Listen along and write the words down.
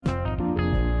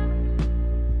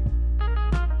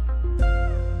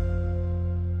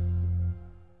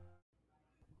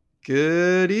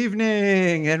Good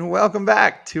evening and welcome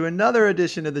back to another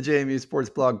edition of the JMU Sports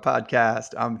Blog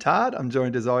Podcast. I'm Todd. I'm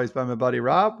joined as always by my buddy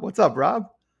Rob. What's up, Rob?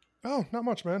 Oh, not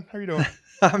much, man. How you doing?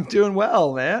 I'm doing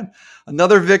well, man.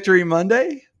 Another victory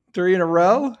Monday, 3 in a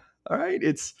row. All right,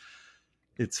 it's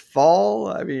fall.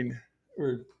 I mean,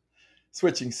 we're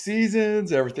switching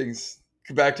seasons. Everything's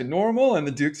back to normal, and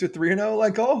the Dukes are 3-0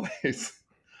 like always.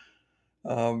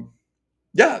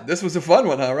 Yeah, this was a fun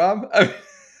one, huh, Rob?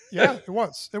 Yeah, it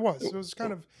was. It was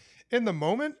kind of in the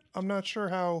moment. I'm not sure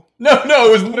how No, it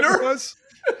was what it nerve. was.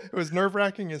 It was nerve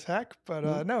wracking as heck,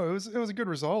 but no, it was a good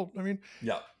result. I mean,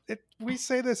 Yeah, we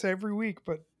say this every week,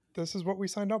 but this is what we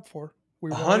signed up for.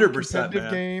 We wanted 100%, competitive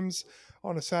man. games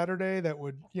on a Saturday that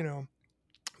would,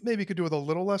 maybe could do with a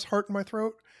little less heart in my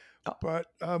throat. But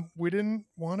we didn't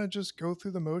want to just go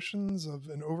through the motions of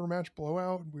an overmatched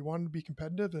blowout. We wanted to be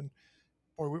competitive, and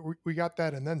boy, we got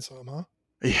that and then some, huh?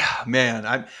 Yeah, man.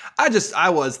 I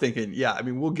was thinking, yeah, I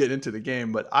mean, we'll get into the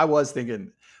game, but I was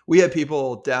thinking we had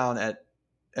people down at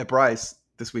Bryce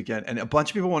this weekend and a bunch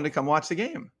of people wanted to come watch the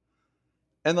game.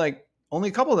 And like only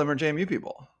a couple of them are JMU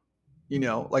people.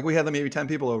 Like we had maybe 10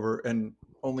 people over and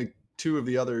only two of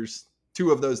those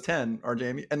 10 are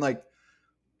JMU. And like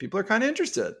people are kind of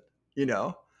interested,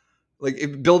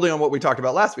 like building on what we talked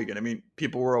about last weekend. I mean,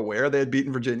 people were aware they had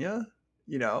beaten Virginia,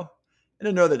 I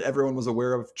didn't know that everyone was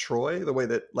aware of Troy the way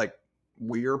that like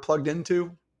we're plugged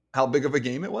into how big of a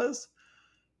game it was.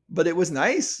 But it was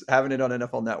nice having it on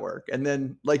NFL Network. And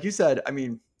then, like you said, I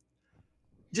mean,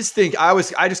 I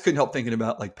just couldn't help thinking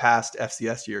about like past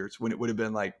FCS years when it would have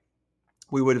been like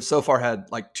we would have so far had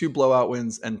like 2 blowout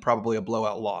wins and probably a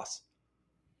blowout loss.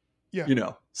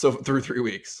 Yeah. So through 3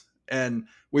 weeks. And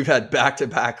we've had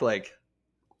back-to-back like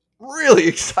really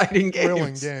exciting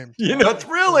games.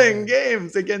 Thrilling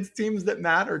games against teams that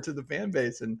matter to the fan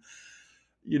base and,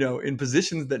 in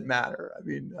positions that matter. I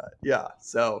mean, yeah.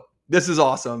 So this is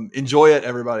awesome. Enjoy it,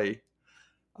 everybody.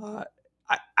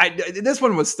 This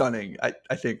one was stunning.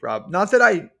 I think, Rob, not that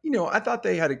I thought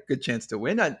they had a good chance to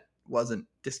win. I wasn't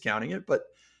discounting it, but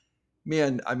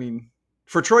man, I mean,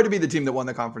 for Troy to be the team that won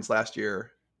the conference last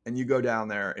year and you go down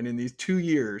there and in these 2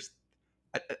 years,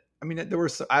 I mean, there were,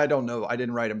 I don't know, I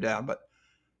didn't write them down, but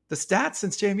the stats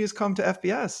since JMU has come to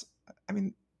FBS, I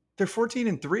mean, they're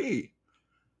 14-3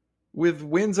 with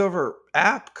wins over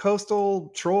App, Coastal,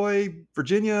 Troy,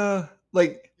 Virginia.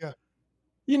 Like, Yeah.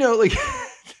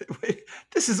 Like,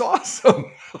 this is awesome.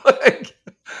 Like,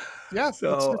 yeah,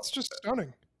 so it's just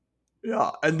stunning. Yeah.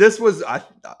 And this was,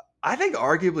 I think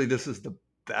arguably this is the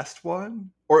best one,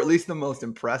 or at least the most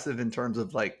impressive in terms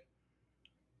of like,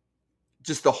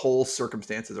 just the whole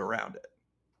circumstances around it,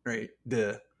 right?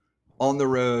 The on the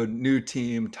road, new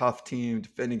team, tough team,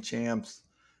 defending champs,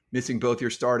 missing both your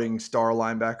starting star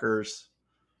linebackers,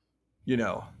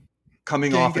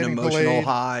 coming Game off an getting emotional delayed.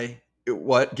 high.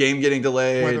 Game getting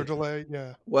delayed.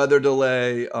 Weather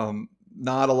delay.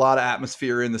 Not a lot of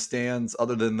atmosphere in the stands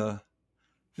other than the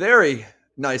very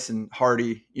nice and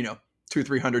hearty, 200-300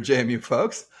 JMU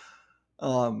folks.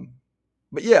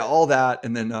 But yeah, all that.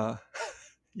 And then,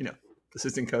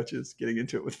 assistant coaches getting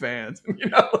into it with fans,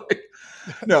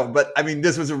 no, but I mean,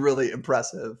 this was a really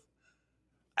impressive.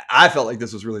 I felt like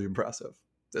this was really impressive.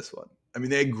 This one, I mean,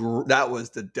 that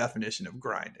was the definition of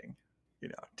grinding,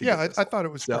 Yeah, I thought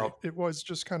it was so great. It was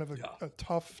just kind of a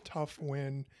tough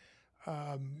win.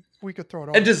 We could throw it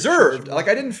on and deserved. Like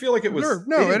I didn't feel like it was.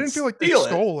 No, I didn't feel like they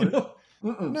stole it.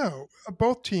 No,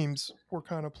 both teams were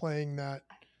kind of playing that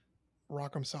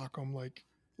rock'em sock'em. Like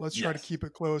let's try to keep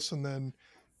it close, and then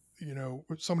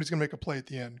somebody's going to make a play at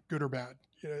the end, good or bad.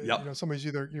 Somebody's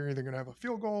you're either going to have a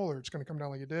field goal or it's going to come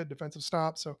down like it did, defensive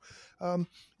stop. So, I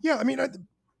mean,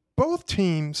 both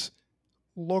teams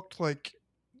looked like,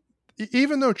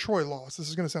 even though Troy lost, this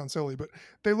is going to sound silly, but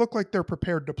they look like they're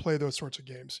prepared to play those sorts of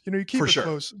games. You keep it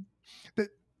close.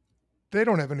 They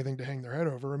don't have anything to hang their head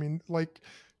over. I mean, like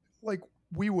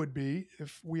we would be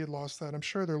if we had lost that. I'm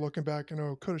sure they're looking back and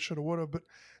coulda, shoulda, woulda, but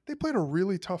they played a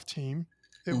really tough team.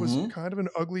 It was kind of an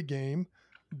ugly game.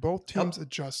 Both teams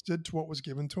adjusted to what was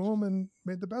given to them and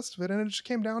made the best of it. And it just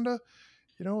came down to,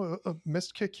 a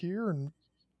missed kick here and,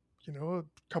 a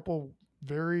couple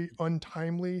very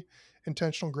untimely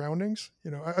intentional groundings.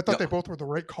 I thought they both were the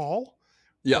right call.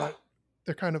 Yeah. But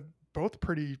they're kind of both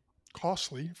pretty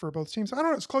costly for both teams. I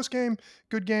don't know. It's a close game,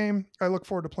 good game. I look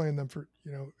forward to playing them for,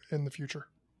 in the future.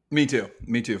 Me too,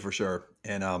 for sure.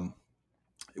 And,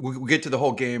 we'll get to the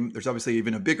whole game. There's obviously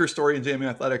even a bigger story in JMU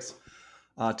athletics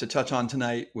to touch on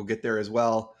tonight. We'll get there as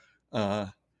well.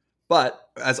 But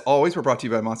as always, we're brought to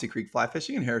you by Mossy Creek Fly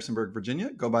Fishing in Harrisonburg,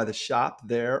 Virginia. Go by the shop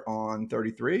there on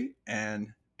 33 and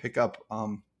pick up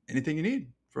anything you need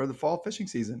for the fall fishing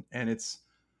season, and it's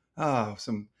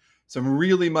some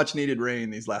really much needed rain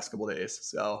these last couple of days.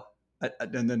 So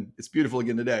and then it's beautiful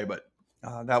again today, but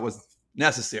that was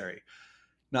necessary.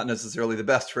 Not necessarily the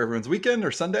best for everyone's weekend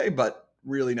or Sunday, but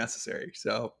really necessary.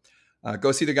 So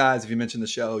go see the guys. If you mention the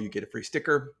show, you get a free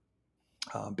sticker.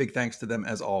 Big thanks to them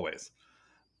as always.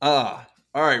 All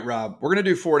right, Rob, we're going to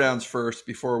do 4 downs first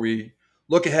before we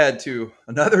look ahead to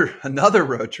another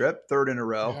road trip, 3rd in a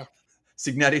row. Yeah.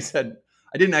 Signetti said,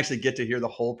 I didn't actually get to hear the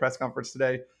whole press conference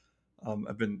today.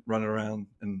 I've been running around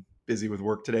and busy with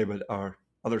work today, but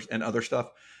other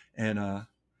stuff. And,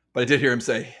 but I did hear him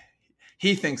say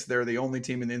he thinks they're the only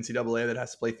team in the NCAA that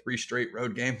has to play 3 straight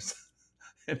road games.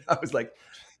 And I was like,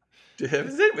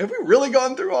 have we really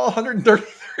gone through all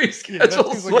 133 schedules? Yeah,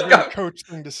 that seems like a very coach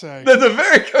thing to say. That's a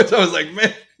very coach. I was like,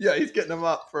 man, yeah, he's getting them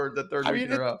up for the 3rd week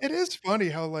in a row. It is funny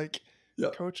how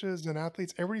coaches and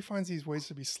athletes, everybody finds these ways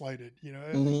to be slighted.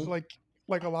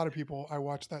 Like a lot of people. I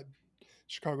watched that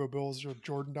Chicago Bulls or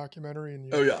Jordan documentary,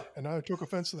 and and I took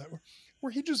offense to that,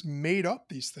 where he just made up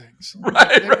these things.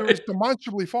 Right. It was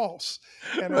demonstrably false,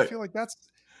 and I feel like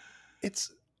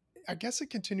I guess it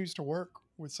continues to work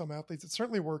with some athletes. It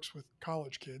certainly works with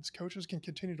college kids. Coaches can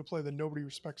continue to play the nobody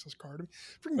respects us card.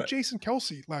 Jason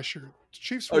Kelce last year,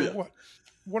 Chiefs were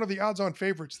one of the odds-on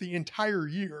favorites the entire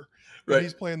year. And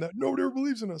he's playing that nobody ever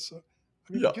believes in us. So,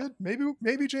 good.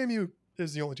 Maybe JMU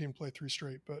is the only team to play 3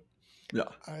 straight, but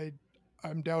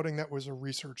I'm doubting that was a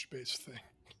research-based thing.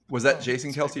 Was that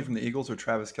Jason Kelce from the Eagles or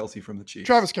Travis Kelce from the Chiefs?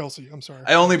 Travis Kelce. I'm sorry.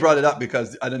 I only brought it up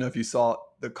because I don't know if you saw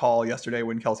the call yesterday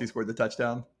when Kelce scored the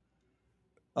touchdown.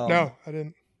 No, I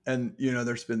didn't. And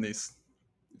there's been these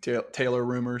Taylor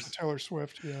rumors. Taylor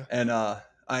Swift, yeah. And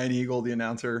Ian Eagle, the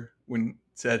announcer, when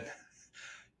said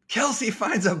Kelce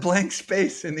finds a blank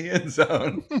space in the end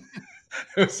zone. It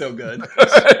was so good.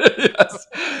 Yes.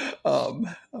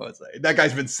 I was like, that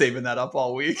guy's been saving that up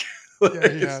all week. Yeah,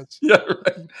 he has. Yeah,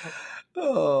 right.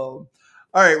 Oh.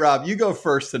 All right, Rob, you go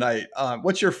first tonight.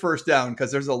 What's your first down?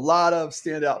 Because there's a lot of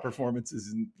standout performances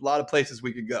and a lot of places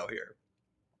we could go here.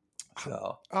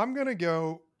 So I'm going to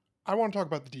go. I want to talk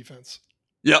about the defense.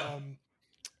 Yeah.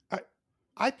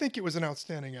 I think it was an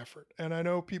outstanding effort. And I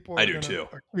know people are going to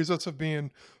accuse us of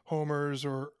being homers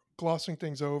or glossing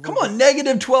things over. Come on,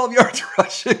 negative 12 yards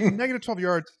rushing. Negative 12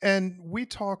 yards. And we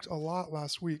talked a lot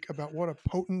last week about what a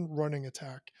potent running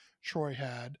attack Troy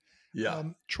had. Yeah.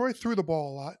 Troy threw the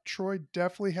ball a lot. Troy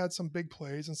definitely had some big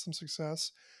plays and some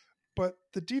success. But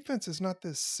the defense is not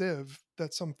this sieve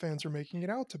that some fans are making it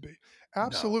out to be.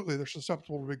 Absolutely, they're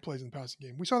susceptible to big plays in the passing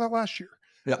game. We saw that last year.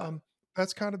 Yeah.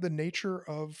 That's kind of the nature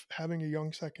of having a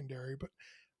young secondary. But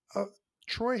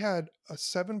Troy had a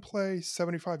 7-play,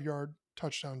 75-yard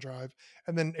touchdown drive,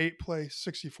 and then 8-play,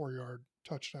 64-yard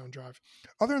touchdown drive.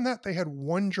 Other than that, they had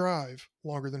one drive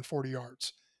longer than 40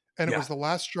 yards. And it was the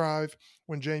last drive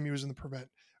when JMU was in the prevent.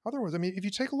 Otherwise, I mean, if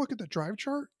you take a look at the drive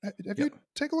chart, if you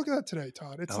take a look at that today,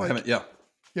 Todd, it's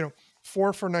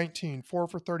 4 for 19, 4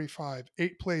 for 35,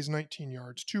 8 plays, 19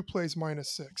 yards, 2 plays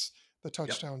 -6, the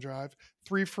touchdown drive,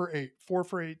 3 for 8, 4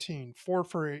 for 18, 4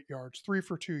 for 8 yards, 3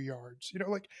 for 2 yards.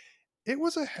 It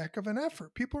was a heck of an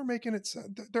effort. People are making it,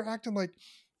 they're acting like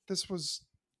this was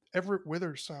Everett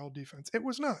Withers style defense. It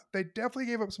was not. They definitely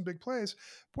gave up some big plays.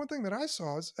 One thing that I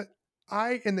saw is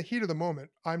in the heat of the moment,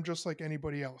 I'm just like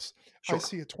anybody else. Sure. I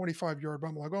see a 25-yard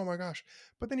bump, I'm like, oh my gosh.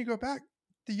 But then you go back,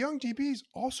 the young DBs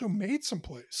also made some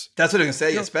plays. That's what I'm going to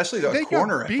say, especially the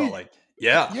corner, I felt like.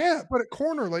 Yeah. Yeah, but at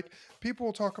corner, like people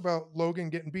will talk about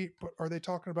Logan getting beat, but are they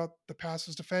talking about the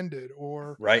passes defended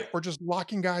or just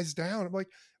locking guys down? I'm like,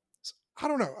 I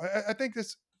don't know. I think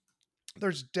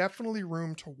there's definitely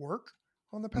room to work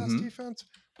on the pass defense,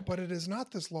 but it is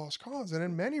not this lost cause. And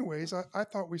in many ways, I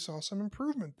thought we saw some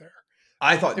improvement there.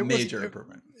 I thought major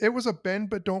improvement. It was a bend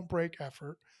but don't break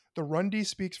effort. The run D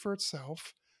speaks for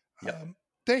itself. Yep.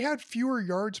 They had fewer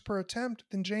yards per attempt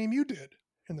than JMU did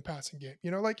in the passing game.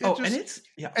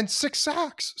 And 6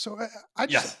 sacks. So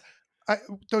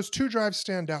those 2 drives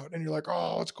stand out, and you're like,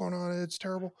 oh, what's going on? It's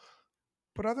terrible.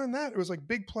 But other than that, it was like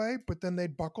big play, but then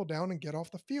they'd buckle down and get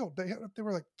off the field. They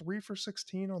were like 3 for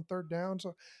 16 on 3rd down.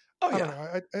 So I don't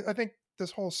know. I think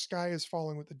this whole sky is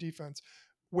falling with the defense,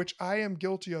 which I am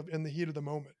guilty of in the heat of the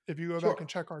moment. If you go back and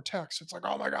check our text, it's like,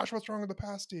 oh my gosh, what's wrong with the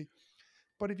pass D?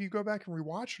 But if you go back and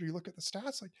rewatch it or you look at the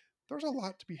stats, like there's a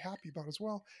lot to be happy about as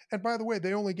well. And by the way,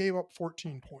 they only gave up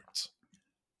 14 points.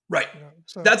 Right.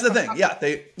 So that's the thing.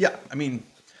 I mean,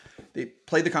 they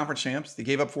played the conference champs. They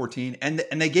gave up 14 and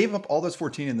they gave up all those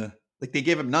 14 they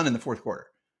gave up none in the 4th quarter.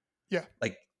 Yeah.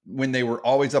 Like when they were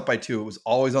always up by 2, it was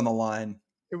always on the line.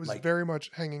 It was very much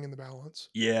hanging in the balance.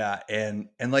 Yeah. And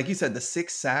like you said, the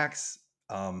 6 sacks,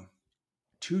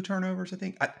 2 turnovers, I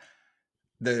think.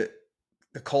 The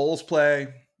Coles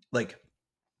play, like,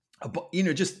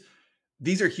 just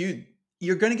these are huge.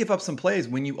 You're going to give up some plays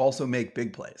when you also make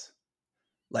big plays.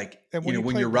 Like,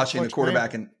 when you're rushing the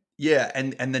quarterback and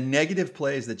the negative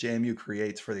plays that JMU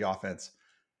creates for the offense,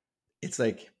 it's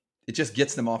like, it just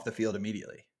gets them off the field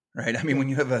immediately, right? I mean, when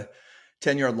you have a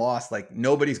 10-yard loss, like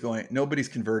nobody's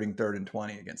converting 3rd and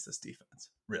 20 against this defense,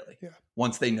 really. Yeah.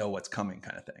 Once they know what's coming,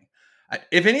 kind of thing.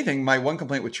 If anything, my one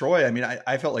complaint with Troy, I mean,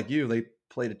 I felt like they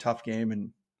played a tough game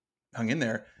and hung in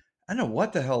there. I don't know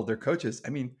what the hell their coaches. I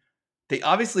mean, they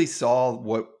obviously saw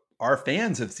what our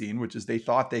fans have seen, which is they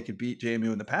thought they could beat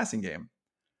JMU in the passing game,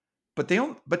 but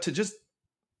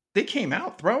they came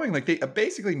out throwing like they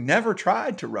basically never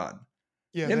tried to run.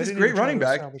 Yeah, they have this great running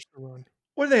back.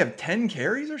 What do they have? 10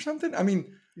 carries or something? I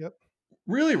mean,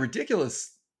 really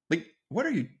ridiculous. Like, what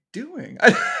are you doing?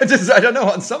 I don't know.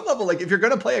 On some level, like if you're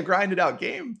going to play a grinded out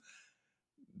game,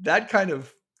 that kind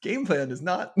of game plan is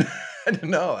not. I don't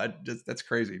know. That's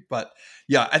crazy. But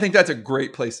yeah, I think that's a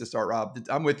great place to start, Rob.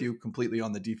 I'm with you completely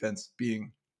on the defense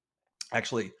being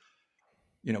actually,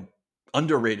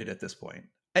 underrated at this point.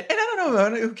 And I don't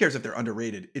know. Who cares if they're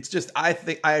underrated? It's just, I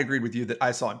think I agreed with you that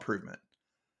I saw improvement.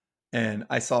 And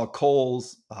I saw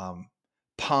Coles,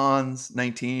 Pons,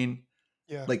 19.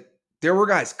 Yeah. Like there were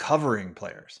guys covering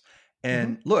players.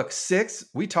 And look,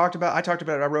 I talked about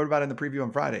it. I wrote about it in the preview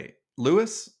on Friday.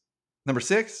 Lewis, number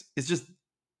 6, is just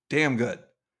damn good.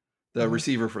 The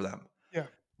receiver for them. Yeah.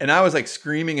 And I was like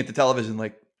screaming at the television,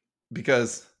 like,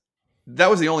 because that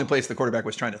was the only place the quarterback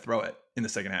was trying to throw it in the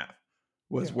second half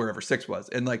was wherever 6 was.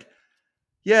 And like,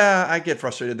 yeah, I get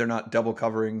frustrated. They're not double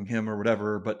covering him or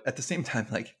whatever. But at the same time,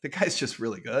 like the guy's just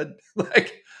really good.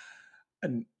 Like,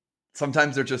 and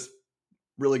sometimes they're just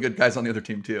really good guys on the other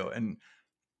team too. And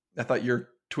I thought your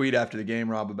tweet after the game,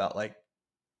 Rob, about like,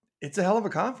 it's a hell of a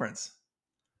conference.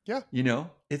 Yeah.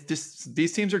 It's just,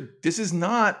 these teams are, this is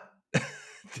not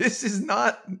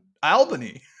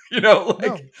Albany, no,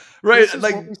 right. This is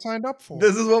like what we signed up for.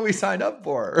 This is what we signed up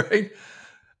for, right?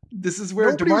 This is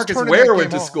where DeMarcus Ware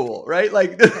went to school, right?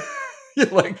 Like,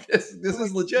 like this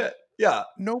is legit. Yeah.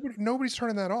 Nobody's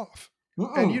turning that off.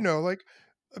 And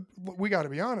we got to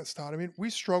be honest, Todd. I mean, we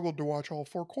struggled to watch all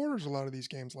 4 quarters a lot of these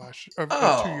games 2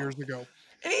 years ago.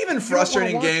 And even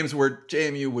frustrating games where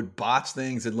JMU would botch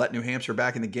things and let New Hampshire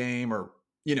back in the game, or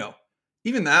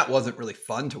even that wasn't really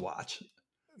fun to watch.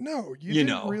 No, you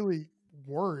didn't really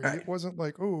worry. Right. It wasn't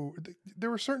like, there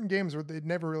were certain games where they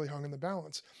never really hung in the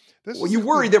balance. You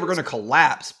worried they were going to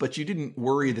collapse, but you didn't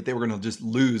worry that they were going to just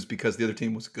lose because the other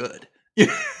team was good.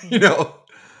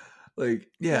 Like,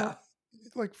 yeah.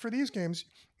 Like for these games,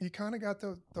 you kind of got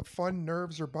the fun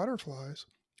nerves or butterflies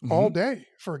all day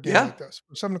for a game like this.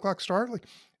 For 7:00 start, like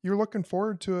you're looking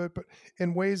forward to it, but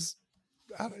in ways,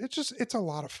 it's a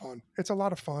lot of fun. It's a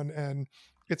lot of fun, and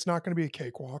it's not going to be a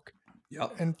cakewalk.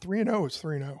 Yep. And 3-0 is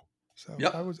 3-0. So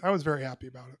I was very happy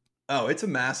about it. Oh, it's a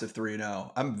massive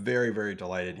 3-0. I'm very, very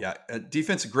delighted. Yeah.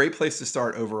 Defense, a great place to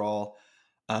start overall.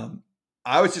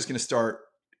 I was just going to start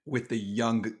with the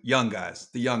young guys,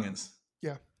 the youngins.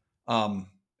 Yeah.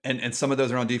 And some of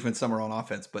those are on defense, some are on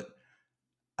offense. But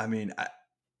I mean,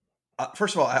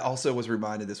 first of all, I also was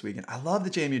reminded this weekend, I love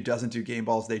that JMU doesn't do game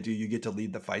balls. They do, you get to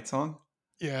lead the fight song.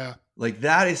 Yeah. Like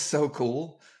that is so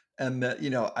cool. And that,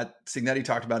 Signetti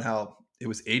talked about how it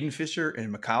was Aiden Fisher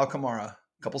and Mikhail Kamara,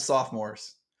 a couple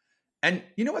sophomores. And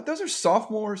you know what? Those are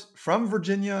sophomores from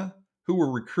Virginia who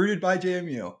were recruited by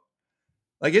JMU.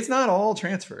 Like it's not all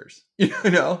transfers, And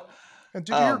did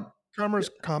you hear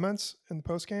Kamara's comments in the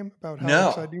postgame about how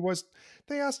excited he was?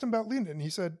 They asked him about leading it, and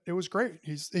he said it was great.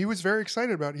 He was very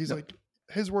excited about it. He's like,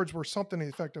 his words were something to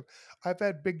the effect of, I've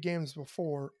had big games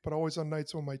before, but always on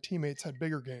nights when my teammates had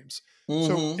bigger games.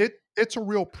 So it's a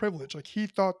real privilege. Like he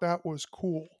thought that was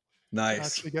cool. Nice. To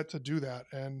actually get to do that.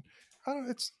 And I don't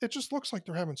know, it just looks like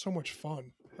they're having so much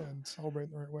fun and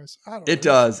celebrating the right ways. I don't know. It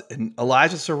does. And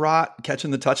Elijah Surratt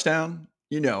catching the touchdown,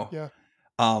 Yeah.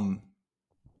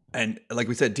 And like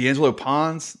we said, D'Angelo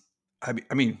Pons,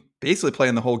 I mean, basically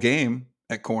playing the whole game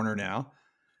at corner now.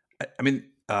 I mean,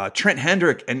 Trent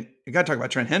Hendrick, and you got to talk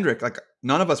about Trent Hendrick. Like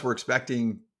none of us were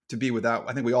expecting to be without.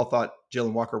 I think we all thought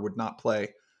Jalen Walker would not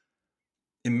play.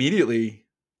 Immediately,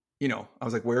 I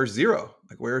was like, "Where's Zero?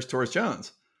 Like, where's Torres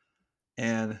Jones?"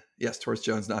 And yes, Torres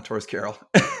Jones, not Torres Carroll.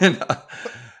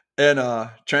 and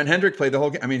Trent Hendrick played the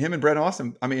whole game. I mean, him and Brent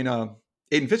Austin. I mean,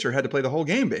 Aiden Fisher had to play the whole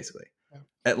game basically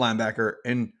at linebacker.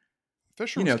 And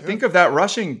Fisher, think of that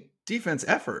rushing defense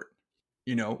effort.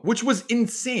 Which was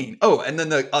insane. Oh, and then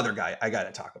the other guy I got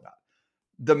to talk about,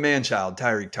 the man-child,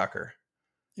 Tyreek Tucker.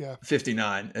 Yeah.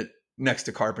 59 next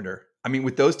to Carpenter. I mean,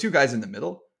 with those two guys in the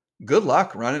middle, good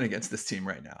luck running against this team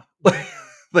right now.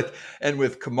 And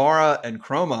with Kamara and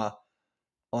Chroma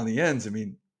on the ends, I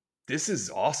mean, this is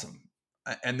awesome.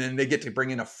 And then they get to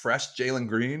bring in a fresh Jalen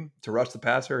Green to rush the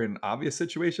passer in obvious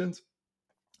situations.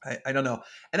 I don't know.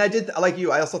 And I did, like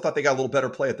you, I also thought they got a little better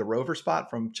play at the rover spot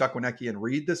from Chuck Wienecki and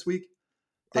Reed this week.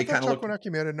 They kind of looked. Chuck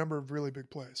Wienecki made a number of really big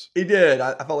plays. He did.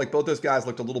 I felt like both those guys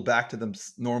looked a little back to them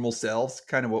normal selves,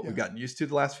 kind of what we've gotten used to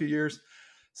the last few years.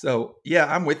 So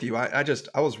yeah, I'm with you. I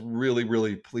was really,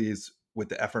 really pleased with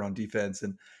the effort on defense.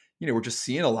 And, we're just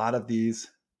seeing a lot of these.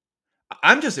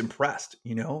 I'm just impressed,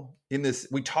 in this.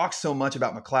 We talked so much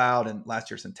about McLeod and last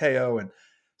year Centeo and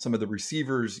some of the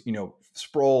receivers,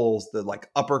 Sproles, the like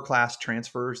upper class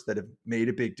transfers that have made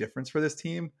a big difference for this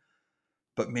team.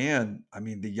 But man, I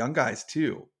mean, the young guys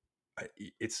too.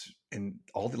 A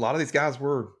lot of these guys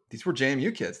were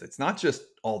JMU kids. It's not just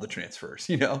all the transfers,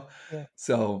 Yeah.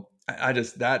 So I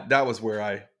just that was where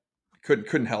I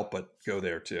couldn't help but go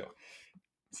there too.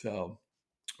 So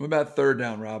what about third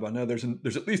down, Rob? I know there's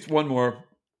at least one more.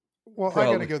 Well, I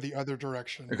got to go the other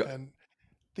direction. Okay. And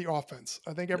the offense.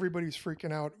 I think everybody's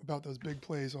freaking out about those big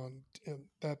plays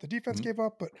that the defense gave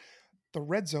up, but the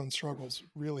red zone struggles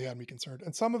really had me concerned.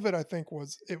 And some of it, I think,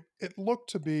 was it looked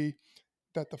to be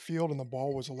that the field and the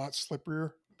ball was a lot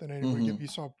slipperier than anybody. You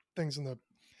saw things in the.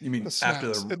 You mean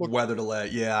after the weather delay?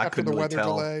 Yeah, I couldn't really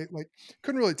tell. Delay, like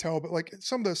couldn't really tell, but like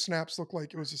some of those snaps looked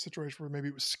like it was a situation where maybe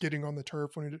it was skidding on the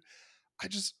turf when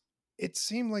it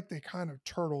seemed like they kind of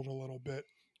turtled a little bit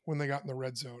when they got in the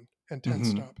red zone and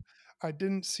tensed up. I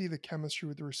didn't see the chemistry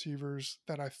with the receivers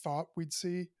that I thought we'd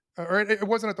see. Or it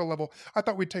wasn't at the level. I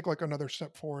thought we'd take like another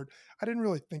step forward. I didn't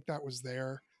really think that was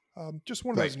there. Just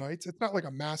one of those nights. It's not like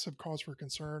a massive cause for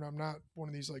concern. I'm not one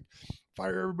of these like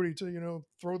fire everybody to,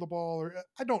 throw the ball, or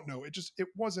I don't know. It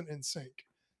wasn't in sync.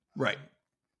 Right.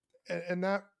 And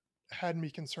that had me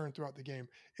concerned throughout the game.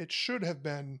 It should have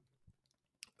been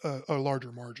a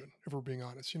larger margin, if we're being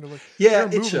honest. They're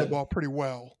moving the ball pretty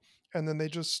well. And then they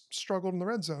just struggled in the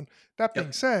red zone. That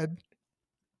being said,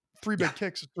 3 big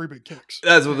kicks is 3 big kicks.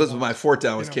 That's what my fourth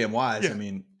down was. Cam Wise. I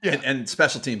mean, and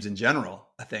special teams in general,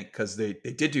 I think, because they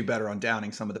did do better on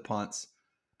downing some of the punts.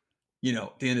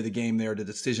 At the end of the game there, the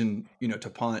decision, to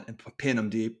punt and pin them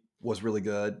deep was really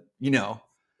good. Yeah,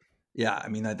 I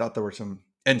mean, I thought there were some,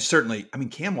 and certainly, I mean,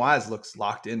 Cam Wise looks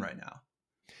locked in right now.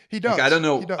 He does. I don't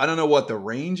know what the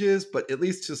range is, but at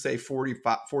least to say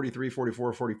 45, 43,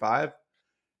 44, 45,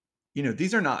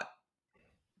 these are not,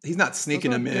 he's not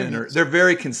sneaking them in, or they're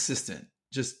very consistent.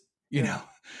 Just,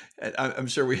 I'm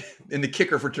sure in the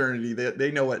kicker fraternity,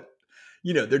 they know what,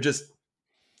 they're just,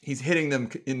 he's hitting them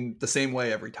in the same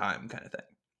way every time kind of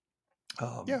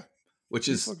thing. Which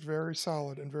is looked very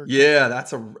solid and very good.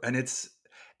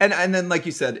 And then, like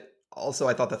you said, also,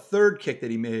 I thought the third kick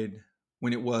that he made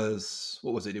when it was,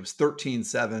 what was it? It was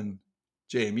 13-7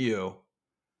 JMU.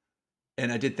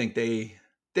 And I did think they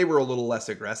were a little less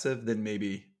aggressive than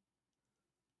maybe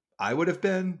I would have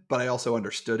been, but I also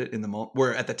understood it in the moment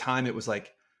where at the time it was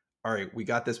like, all right, we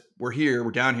got this. We're here.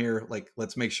 We're down here. Like,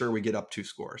 let's make sure we get up 2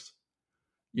 scores.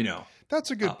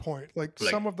 That's a good point. Like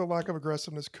some of the lack of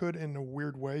aggressiveness could, in a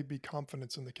weird way, be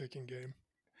confidence in the kicking game.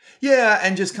 Yeah.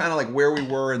 And just kind of like where we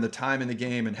were in the time in the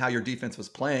game and how your defense was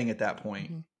playing at that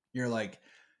point. You're like,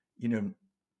 9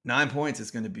 points is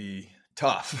going to be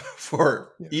tough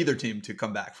for either team to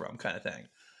come back from, kind of thing.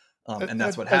 And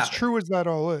that's what happened. As true as that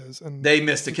all is. And they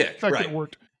missed a kick. Right. It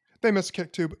worked. They missed a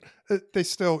kick too, but they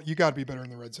still, you got to be better in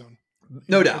the red zone.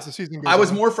 No doubt. I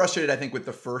was more frustrated, I think, with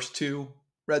the first 2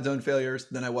 red zone failures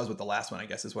than I was with the last one, I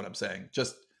guess is what I'm saying.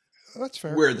 Just that's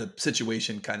fair. Where the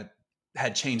situation kind of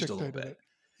had changed a little bit.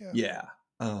 Yeah.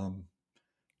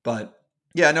 But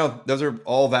yeah, no, those are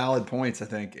all valid points, I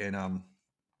think. And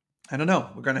I don't know.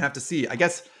 We're going to have to see. I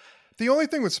guess the only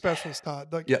thing with specialists,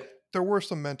 Todd, there were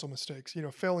some mental mistakes,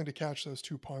 failing to catch those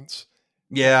 2 punts.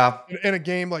 Yeah. In a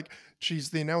game like,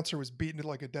 the announcer was beating it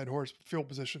like a dead horse, field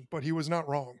position, but he was not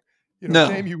wrong.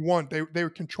 Game he won, they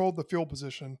controlled the field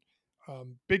position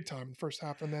big time in the first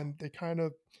half, and then they kind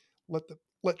of let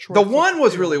Troy. The one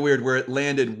was really weird where it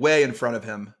landed way in front of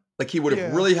him. Like he would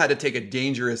have really had to take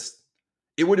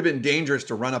it would have been dangerous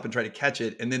to run up and try to catch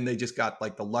it, and then they just got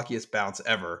like the luckiest bounce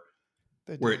ever,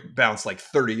 where it bounced like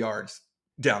 30 yards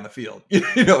down the field.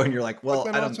 And you're like, well,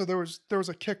 but then also there was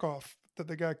a kickoff that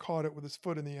the guy caught it with his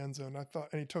foot in the end zone.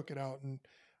 And he took it out and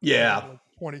like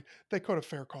 20. They could have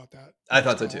fair caught that. I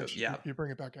thought so too. Yeah, you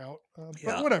bring it back out, but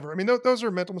whatever. I mean, those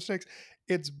are mental mistakes.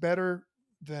 It's better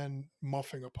than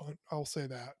muffing a punt. I'll say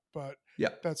that. But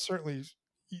that's certainly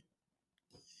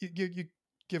you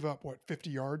give up 50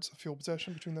 yards of field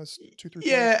possession between those 2-3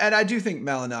 plays? And I do think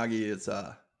Malinagi is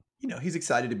he's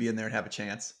excited to be in there and have a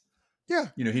chance. Yeah.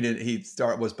 He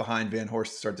was behind Van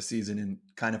Horst to start the season and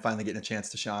kind of finally getting a chance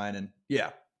to shine. And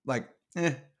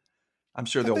I'm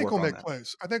sure they'll work on that.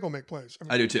 I think he'll make plays. I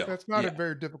mean, I do too. that's not a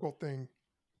very difficult thing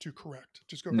to correct.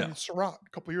 Just go. No. I mean, Surratt a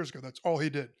couple of years ago, that's all he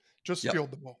did. Just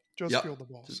field the ball. Field the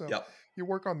ball. So you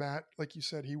work on that. Like you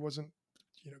said, he wasn't,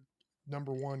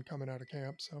 number one coming out of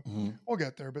camp. So we'll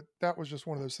get there. But that was just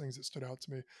one of those things that stood out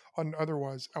to me. An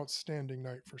otherwise outstanding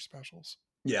night for specials.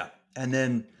 Yeah. And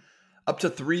then up to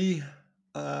 3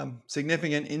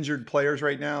 significant injured players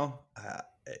right now.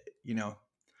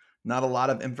 Not a lot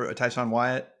of info. Tyshawn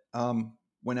Wyatt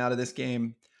went out of this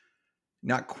game.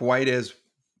 Not quite as,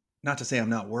 not to say I'm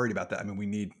not worried about that. I mean, we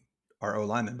need our O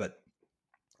linemen, but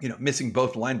missing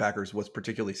both linebackers was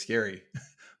particularly scary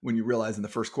when you realize in the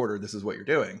first quarter, this is what you're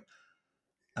doing.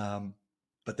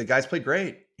 But the guys played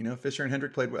great. Fisher and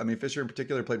Hendrick Fisher in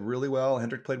particular played really well.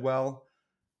 Hendrick played well.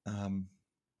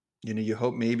 You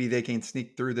hope maybe they can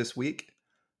sneak through this week.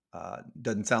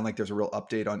 Doesn't sound like there's a real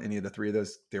update on any of the 3 of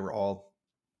those. They were all,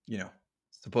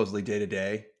 supposedly day to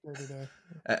day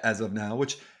as of now,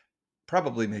 which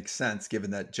probably makes sense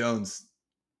given that Jones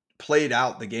played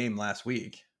out the game last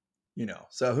week,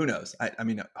 so who knows? I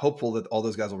mean, hopeful that all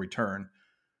those guys will return,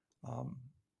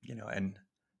 and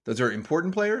those are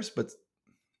important players, but,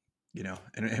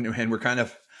 and we're kind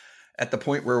of at the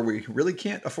point where we really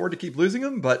can't afford to keep losing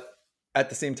them, but at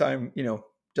the same time,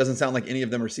 doesn't sound like any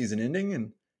of them are season ending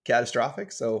and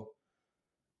catastrophic. So,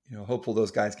 hopeful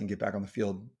those guys can get back on the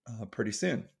field pretty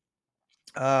soon.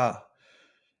 I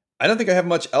don't think I have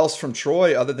much else from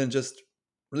Troy other than just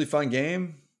really fun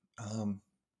game.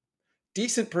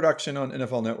 Decent production on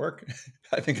NFL Network.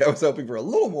 I think I was hoping for a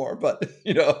little more, but,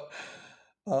 in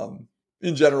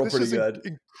general, pretty good.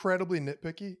 Incredibly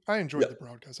nitpicky. I enjoyed the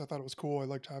broadcast. I thought it was cool. I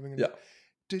liked having it. Yeah.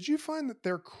 Did you find that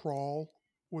their crawl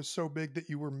was so big that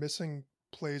you were missing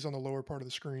plays on the lower part of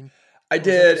the screen? I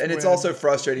did, and it's also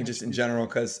frustrating just in general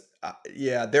because,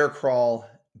 their crawl,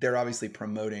 they're obviously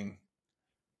promoting,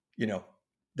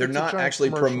 they're not actually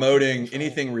promoting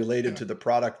anything related to the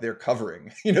product they're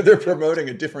covering. They're promoting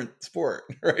a different sport,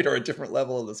 right, or a different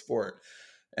level of the sport.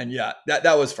 And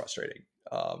that was frustrating.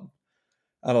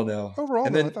 I don't know. Overall, I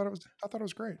thought it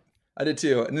was great. I did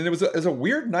too. And then it was a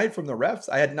weird night from the refs.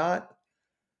 I have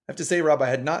to say, Rob, I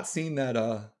had not seen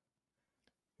that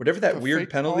whatever that weird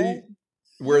penalty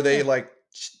where they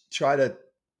try to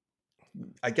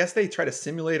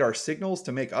simulate our signals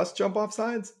to make us jump off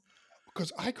sides.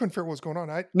 Because I couldn't figure out what was going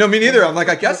on. No, me neither. I'm like,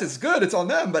 I guess it's good. It's on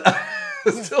them, but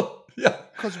still,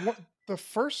 Because the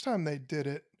first time they did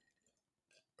it,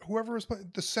 whoever was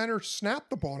playing, the center snapped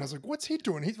the ball, and I was like, "What's he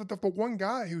doing? He's the one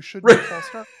guy who should be a false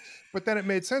start." But then it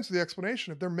made sense with the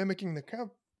explanation if they're mimicking the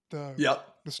count, the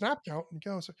snap count, and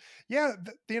go. So the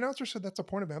announcer said that's a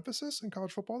point of emphasis in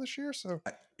college football this year. So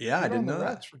I didn't know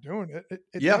that for doing it.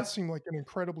 It does seem like an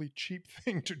incredibly cheap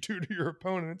thing to do to your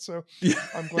opponent. So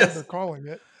I'm glad they're calling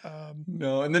it.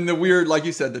 No, and then the weird, like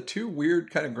you said, the 2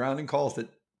 weird kind of grounding calls that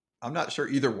I'm not sure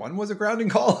either one was a grounding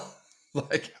call.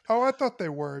 I thought they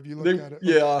were. If you look at it,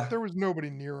 there was nobody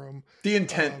near them. The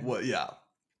intent was,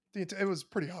 it was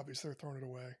pretty obvious they were throwing it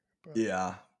away. But.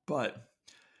 But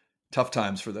tough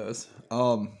times for those.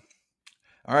 All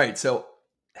right, so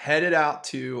headed out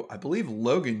to, I believe,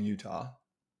 Logan, Utah.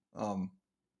 I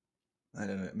don't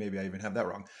know. Maybe I even have that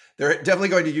wrong. They're definitely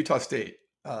going to Utah State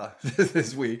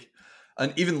this week.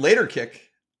 An even later kick.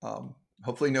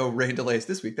 Hopefully, no rain delays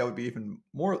this week. That would be even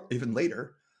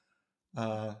later.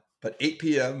 But 8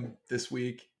 p.m. this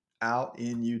week out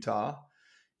in Utah.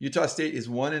 Utah State is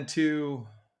 1-2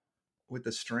 with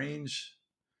a strange,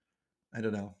 I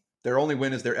don't know. Their only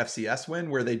win is their FCS win,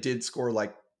 where they did score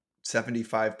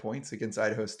 75 points against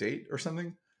Idaho State or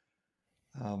something.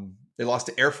 They lost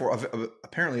to Air Force,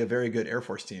 apparently a very good Air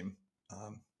Force team.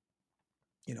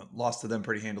 Lost to them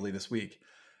pretty handily this week.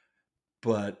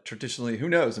 But traditionally, who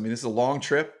knows? I mean, this is a long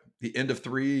trip, the end of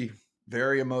 3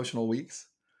 very emotional weeks.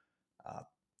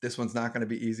 This one's not going to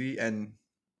be easy. And,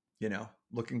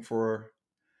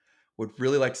 would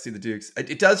really like to see the Dukes.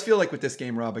 It does feel like with this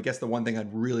game, Rob, I guess the one thing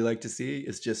I'd really like to see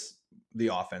is just the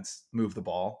offense move the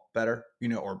ball better,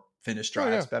 or finish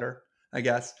drives better, I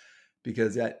guess.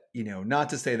 Because not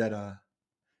to say that, I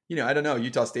don't know,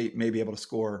 Utah State may be able to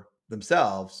score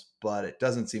themselves, but it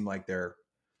doesn't seem like they're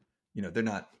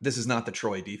not, this is not the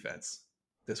Troy defense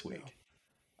this week.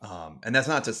 No. And that's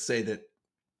not to say that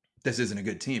this isn't a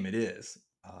good team. It is.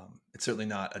 It's certainly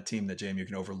not a team that JMU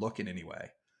can overlook in any way,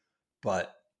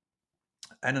 but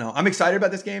I don't know. I'm excited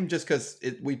about this game just because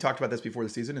we talked about this before the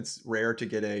season. It's rare to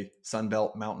get a Sun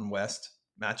Belt Mountain West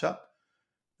matchup.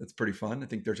 That's pretty fun. I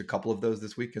think there's a couple of those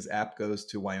this week because App goes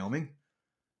to Wyoming.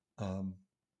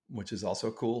 which is also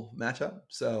a cool matchup.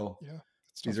 So yeah,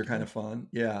 these are kind of fun.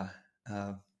 Yeah.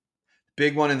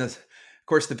 Big one in this. Of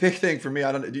course, the big thing for me,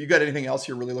 I don't know. Do you got anything else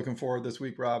you're really looking for this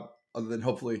week, Rob, other than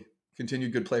hopefully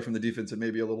continued good play from the defense and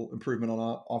maybe a little improvement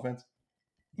on offense?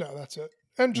 No, that's it.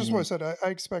 And just what I said, I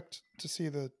expect to see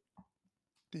the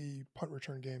punt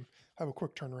return game have a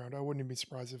quick turnaround. I wouldn't even be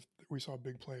surprised if we saw a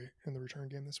big play in the return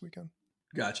game this weekend.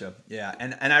 Gotcha. Yeah.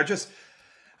 And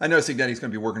I know Signetti's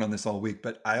going to be working on this all week,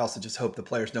 but I also just hope the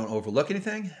players don't overlook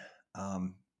anything,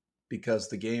 because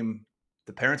the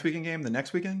Parents Weekend game, the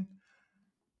next weekend,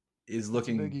 is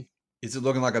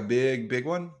looking like a big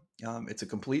one. It's a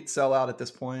complete sellout at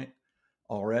this point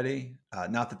already.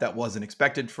 Not that wasn't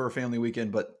expected for a family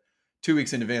weekend, but 2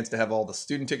 weeks in advance to have all the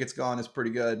student tickets gone is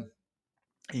pretty good.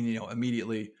 And,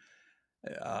 immediately,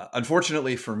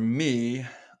 unfortunately for me,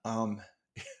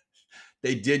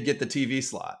 they did get the TV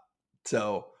slot.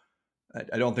 So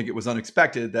I don't think it was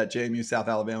unexpected that JMU South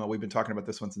Alabama, we've been talking about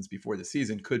this one since before the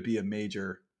season, could be a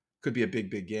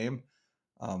big game,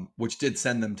 which did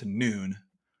send them to noon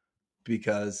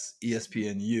because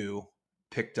ESPNU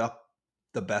picked up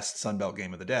the best Sunbelt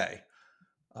game of the day,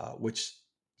 which,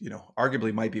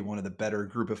 arguably might be one of the better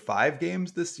group of 5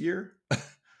 games this year.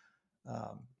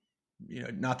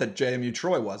 Not that JMU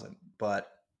Troy wasn't, but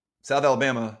South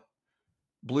Alabama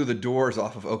blew the doors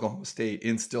off of Oklahoma State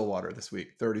in Stillwater this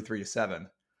week, 33-7.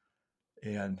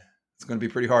 And it's going to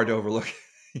be pretty hard to overlook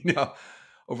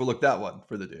that one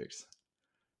for the Dukes.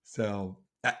 So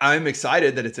I'm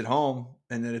excited that it's at home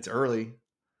and that it's early.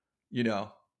 It's going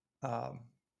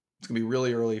to be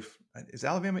really early. Is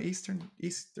Alabama Eastern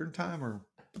time, or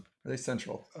are they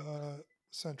Central?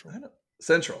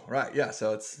 Central, right? Yeah.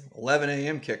 So it's 11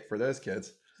 a.m. kick for those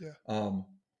kids. Yeah.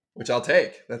 Which I'll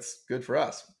take. That's good for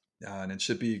us. And it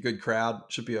should be a good crowd.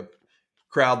 Should be a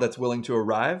crowd that's willing to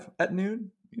arrive at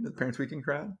noon. The Parents Weekend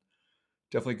crowd.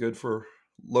 Definitely good for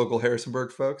local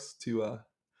Harrisonburg folks to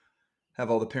have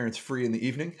all the parents free in the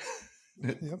evening.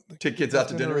 Yep. Take kids out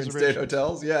to dinner and stay at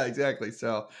hotels. Yeah, exactly.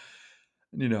 So,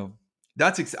 this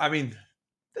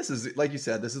is, like you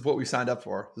said, this is what we signed up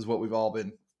for. This is what we've all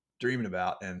been dreaming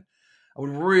about. And I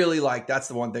would really that's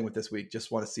the one thing with this week.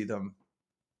 Just want to see them,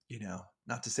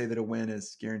 not to say that a win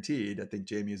is guaranteed. I think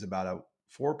JMU is about a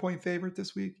 4-point favorite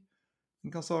this week. I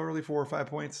think I saw early 4 or 5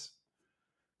 points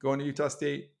going to Utah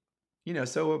State.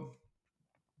 So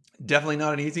definitely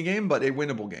not an easy game, but a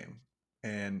winnable game.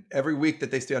 And every week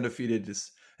that they stay undefeated,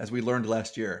 is, as we learned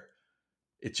last year,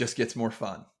 it just gets more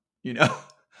fun, and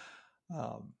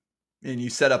you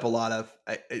set up a lot of.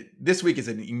 This week is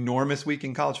an enormous week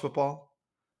in college football.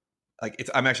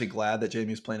 I'm actually glad that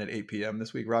JMU's playing at 8 p.m.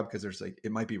 this week, Rob, because there's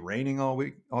it might be raining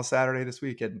all Saturday this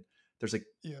week, and there's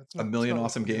a million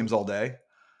awesome games all day.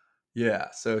 Yeah,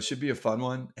 so it should be a fun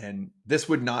one. And this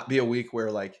would not be a week where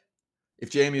if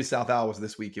JMU South Al was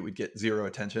this week, it would get zero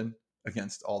attention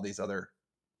against all these other,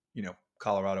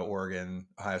 Colorado, Oregon,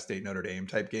 Ohio State, Notre Dame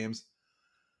type games.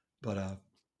 But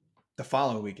the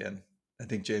following weekend, I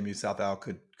think JMU South Al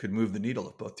could move the needle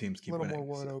if both teams keep winning. A little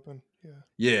more wide open.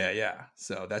 Yeah.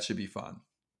 So that should be fun.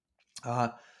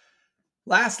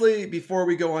 Lastly, before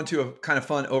we go on to a kind of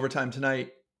fun overtime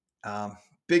tonight,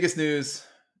 biggest news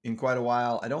in quite a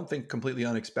while. I don't think completely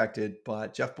unexpected,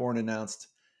 but Jeff Bourne announced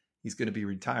he's going to be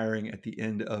retiring at the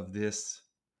end of this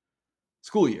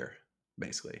school year,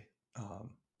 basically,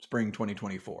 spring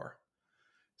 2024.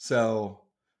 So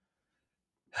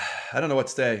I don't know what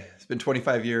to say. It's been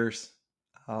 25 years.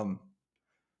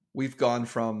 We've gone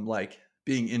from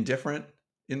being indifferent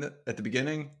at the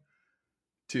beginning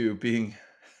to being,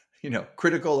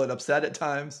 critical and upset at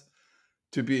times,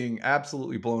 to being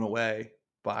absolutely blown away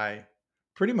by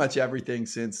pretty much everything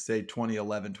since, say,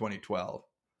 2011, 2012.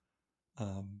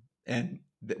 And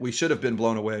we should have been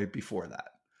blown away before that.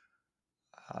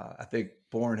 I think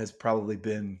Bourne has probably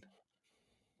been,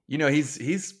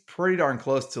 he's pretty darn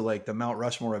close to the Mount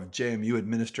Rushmore of JMU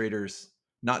administrators,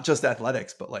 not just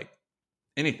athletics, but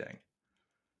anything.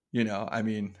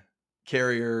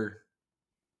 Carrier,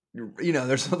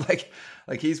 there's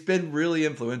he's been really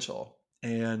influential,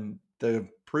 and the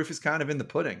proof is kind of in the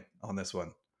pudding on this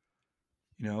one.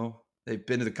 They've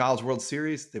been to the College World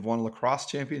Series. They've won a lacrosse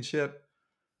championship.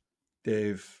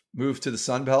 They've moved to the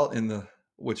Sun Belt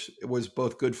which was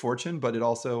both good fortune, but it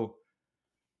also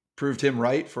proved him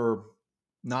right for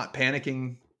not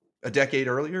panicking a decade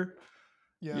earlier.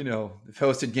 Yeah. They've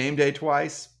hosted game day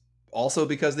twice, also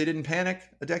because they didn't panic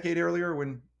a decade earlier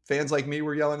when fans like me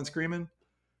were yelling and screaming,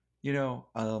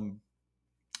 and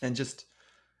just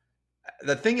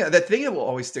the thing that will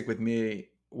always stick with me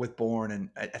with Bourne,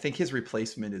 and I think his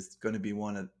replacement is going to be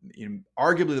one of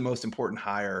arguably the most important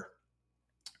hire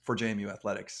for JMU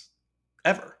athletics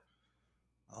ever.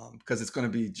 because it's going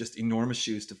to be just enormous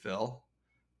shoes to fill.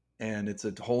 And it's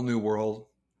a whole new world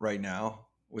right now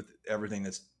with everything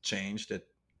that's changed at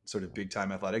sort of big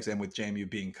time athletics, and with JMU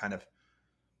being kind of,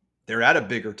 they're at a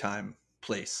bigger time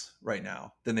place right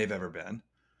now than they've ever been.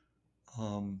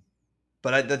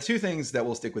 But the two things that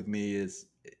will stick with me is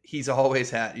he's always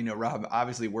had, Rob,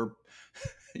 obviously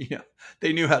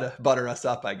they knew how to butter us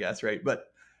up, I guess. Right.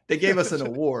 But they gave us an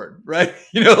award, right?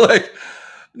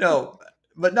 No,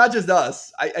 but not just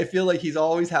us. I feel like he's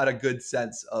always had a good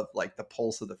sense of like the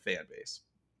pulse of the fan base.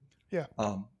 Yeah.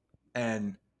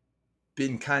 And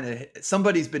been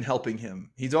somebody's been helping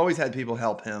him. He's always had people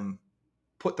help him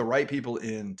put the right people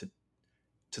in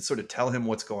to sort of tell him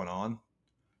what's going on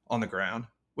the ground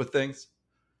with things.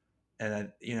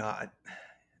 And,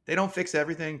 they don't fix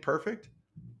everything perfect,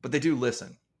 but they do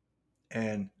listen.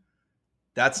 And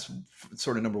that's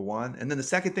sort of number one. And then the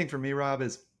second thing for me, Rob,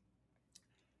 is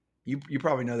you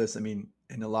probably know this. I mean,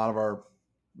 in a lot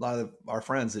of our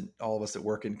friends and all of us that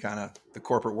work in kind of the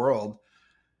corporate world,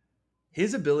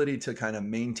 his ability to kind of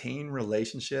maintain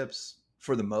relationships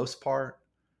for the most part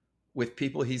with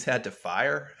people he's had to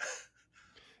fire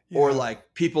or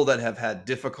like people that have had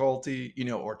difficulty,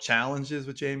 or challenges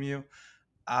with JMU.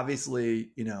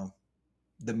 Obviously,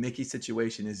 the Mickey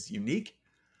situation is unique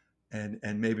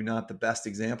and maybe not the best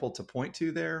example to point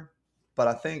to there. But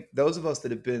I think those of us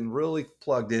that have been really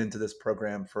plugged into this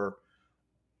program for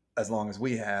as long as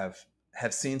we have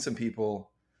seen some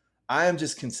people. I am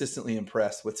just consistently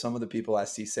impressed with some of the people I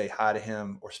see say hi to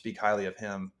him or speak highly of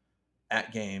him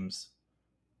at games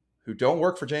who don't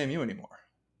work for JMU anymore,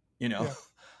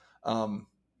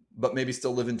 but maybe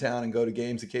still live in town and go to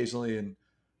games occasionally and,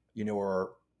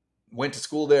 or went to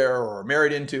school there or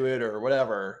married into it or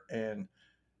whatever. And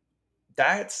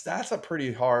that's a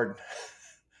pretty hard,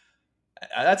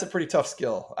 that's a pretty tough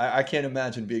skill. I can't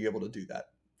imagine being able to do that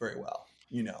very well.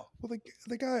 Well,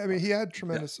 the guy, I mean, he had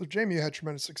JMU had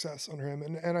tremendous success under him.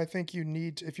 And I think you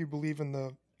need, if you believe in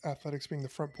the athletics being the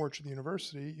front porch of the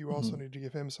university, you also need to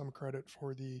give him some credit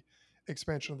for the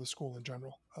expansion of the school in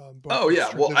general. Well,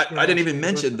 I didn't even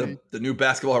mention the new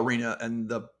basketball arena and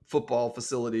the football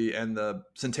facility and the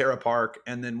Centera Park,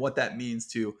 and then what that means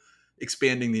to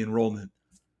expanding the enrollment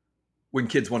when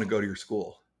kids want to go to your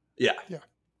school. Yeah.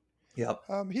 Yep.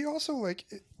 He also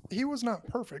he was not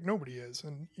perfect. Nobody is.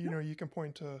 And, you can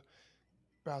point to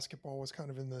basketball was kind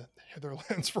of in the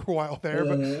Hitherlands for a while there,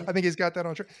 but I think he's got that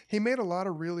on track. He made a lot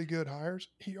of really good hires.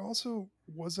 He also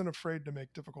wasn't afraid to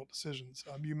make difficult decisions.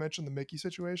 You mentioned the Mickey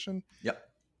situation. Yep.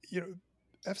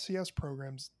 FCS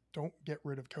programs don't get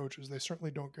rid of coaches. They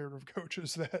certainly don't get rid of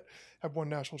coaches that have won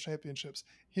national championships.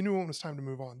 He knew when it was time to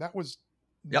move on. That was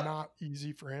not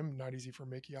easy for him, not easy for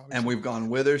Mickey, obviously. And we've gone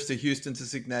Withers to Houston to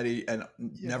Cignetti and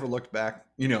never looked back.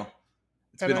 It's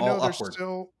been all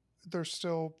upward. There's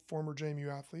still former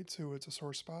JMU athletes who it's a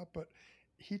sore spot, but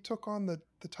he took on the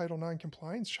Title IX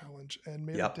compliance challenge and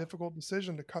made a difficult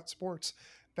decision to cut sports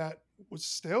that was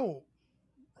still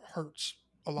hurts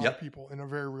a lot of people in a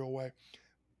very real way.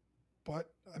 But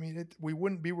I mean, we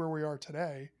wouldn't be where we are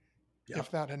today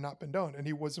if that had not been done. And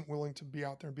he wasn't willing to be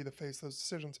out there and be the face of those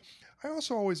decisions. I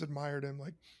also always admired him.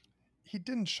 Like, he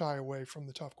didn't shy away from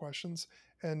the tough questions.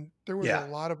 And there was a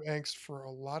lot of angst for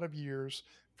a lot of years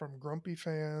from grumpy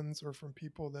fans or from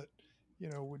people that,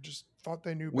 would just thought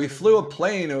they knew. We flew a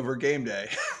plane over game day.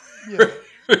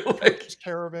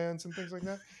 Caravans and things like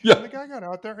that. Yeah. And the guy got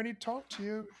out there and he'd talk to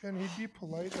you and he'd be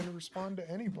polite and respond to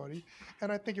anybody.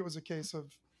 And I think it was a case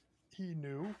of he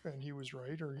knew and he was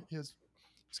right, or he's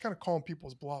kind of calling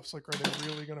people's bluffs. Like, are they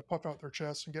really going to puff out their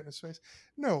chest and get in his face?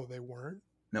 No, they weren't.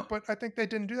 No. But I think they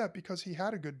didn't do that because he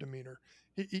had a good demeanor.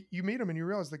 You meet him and you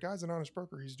realize the guy's an honest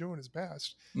broker. He's doing his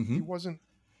best. Mm-hmm. He wasn't,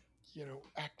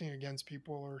 acting against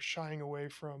people or shying away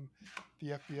from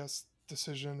the FBS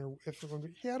decision, or if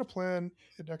he had a plan,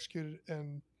 it executed,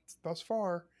 and thus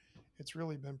far, it's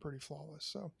really been pretty flawless.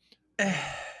 So,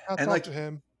 hats off to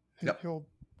him. He'll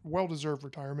well-deserved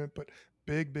retirement, but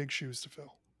big shoes to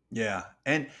fill. Yeah,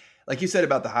 and like you said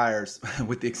about the hires,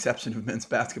 with the exception of men's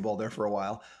basketball there for a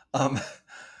while,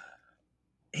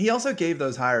 he also gave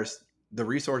those hires the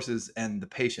resources and the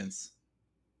patience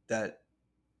that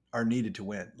are needed to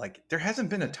win. Like, there hasn't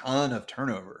been a ton of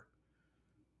turnover.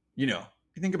 You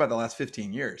think about the last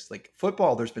 15 years, like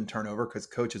football, there's been turnover because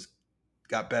coaches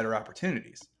got better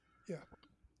opportunities. Yeah.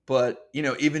 But,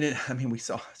 we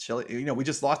saw Shelley, we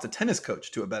just lost a tennis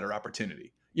coach to a better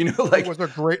opportunity, like. It was a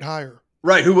great hire.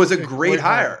 Right. Who was a great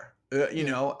hire.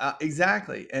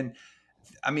 Exactly. And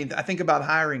I think about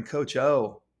hiring Coach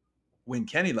O when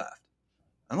Kenny left.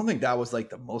 I don't think that was like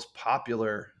the most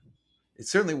popular. It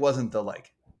certainly wasn't the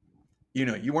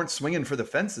you weren't swinging for the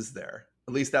fences there.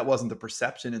 at least that wasn't the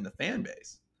perception in the fan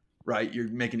base, right? You're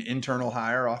making an internal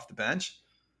hire off the bench,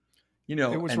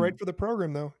 It was right for the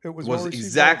program, though. It was well received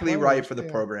exactly by the right players. for the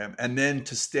program. And then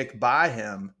to stick by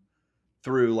him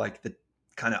through like the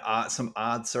kind of some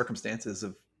odd circumstances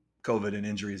of COVID and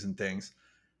injuries and things.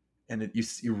 And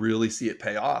you really see it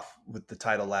pay off with the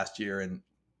title last year and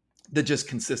the just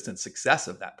consistent success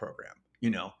of that program.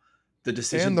 The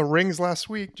decision. And the rings last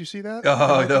week. Do you see that?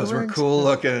 Oh, those were cool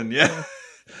looking. Yeah.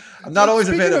 I'm not always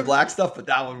a fan of black stuff, but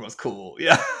that one was cool.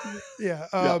 Yeah. Yeah.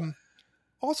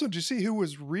 Also, did you see who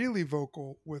was really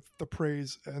vocal with the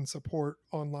praise and support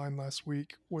online last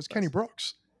week was Kenny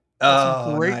Brooks.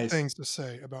 Some great things to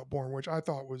say about Bourne, which I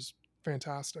thought was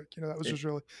fantastic. That was just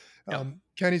really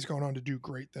Kenny's going on to do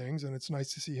great things, and it's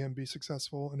nice to see him be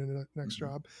successful in the next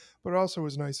job. But it also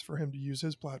was nice for him to use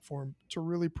his platform to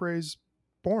really praise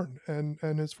Bourne and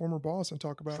his former boss and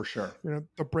talk about for sure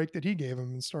the break that he gave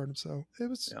him and started. So it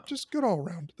was just good all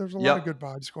around. There's a lot of good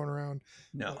vibes going around.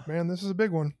 But, man, this is a big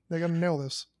one. They got to nail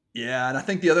this. Yeah, and I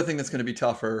think the other thing that's going to be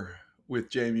tougher with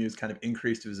JMU's kind of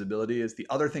increased visibility is the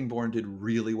other thing Bourne did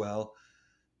really well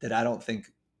that I don't think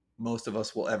most of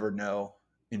us will ever know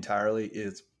entirely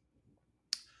is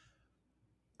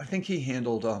I think he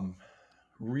handled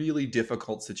really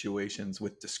difficult situations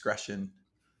with discretion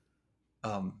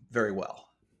very well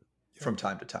from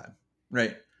time to time,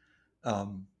 right? I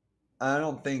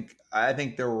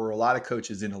think there were a lot of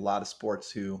coaches in a lot of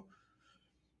sports who,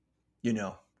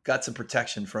 got some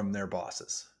protection from their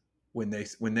bosses when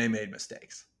they made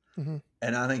mistakes. Mm-hmm.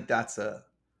 And I think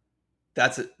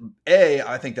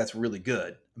I think that's really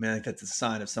good. I mean, I think that's a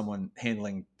sign of someone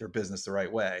handling their business the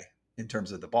right way in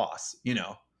terms of the boss,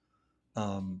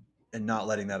 and not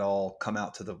letting that all come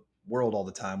out to the world all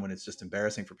the time when it's just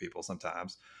embarrassing for people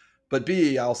sometimes. But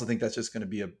B, I also think that's just going to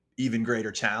be an even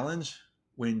greater challenge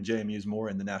when JMU is more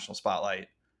in the national spotlight,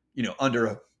 under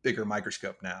a bigger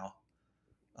microscope now,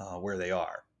 where they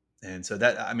are. And so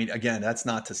that, I mean, again, that's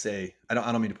not to say, I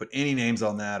don't mean to put any names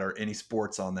on that or any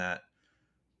sports on that,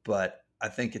 but I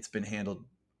think it's been handled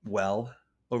well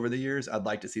over the years. I'd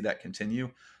like to see that continue.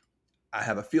 I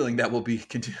have a feeling that will be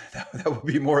that will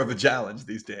be more of a challenge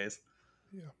these days,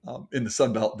 in the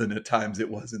Sun Belt than at times it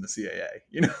was in the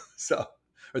CAA, so,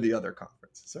 or the other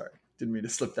conference. Sorry, didn't mean to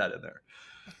slip that in there.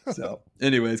 So,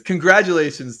 anyways,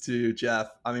 congratulations to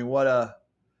Jeff. I mean, what a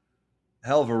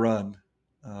hell of a run.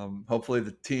 Hopefully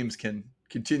the teams can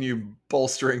continue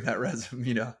bolstering that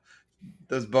resume,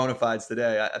 those bona fides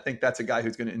today. I think that's a guy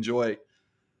who's going to enjoy.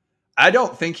 I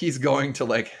don't think he's going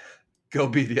to go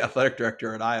be the athletic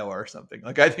director at Iowa or something.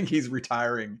 I think he's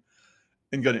retiring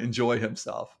and going to enjoy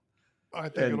himself. I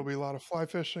think it'll be a lot of fly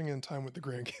fishing and time with the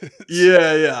grandkids.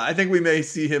 Yeah. I think we may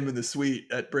see him in the suite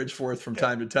at Bridgeforth from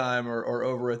time to time or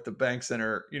over at the Bank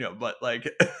Center, but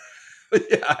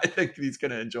yeah, I think he's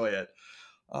going to enjoy it.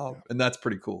 And that's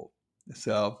pretty cool.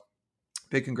 So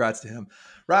big congrats to him.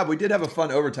 Rob, we did have a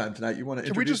fun overtime tonight. You want to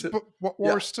introduce it? While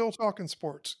we're still talking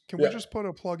sports, can we just put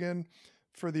a plug in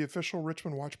for the official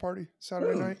Richmond watch party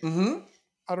Saturday night? Mm-hmm.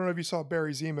 I don't know if you saw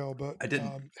Barry's email, but I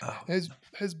didn't.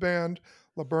 His band,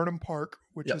 Laburnum Park,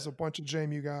 which is a bunch of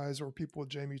JMU guys or people with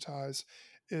JMU ties,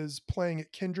 is playing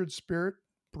at Kindred Spirit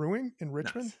Brewing in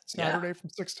Richmond Saturday from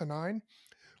 6 to 9.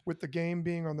 With the game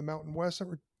being on the Mountain West,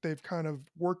 they've kind of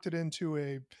worked it into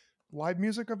a live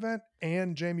music event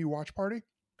and JMU watch party.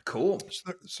 Cool.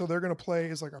 So they're going to play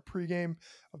as like a pregame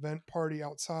event party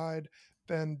outside.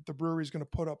 Then the brewery is going to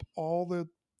put up all the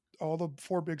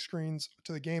 4 big screens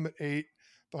to the game at 8.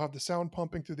 They'll have the sound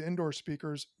pumping through the indoor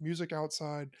speakers, music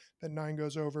outside. Then 9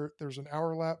 goes over. There's an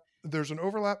overlap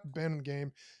band in the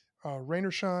game. Rain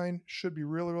or shine, should be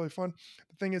really, really fun.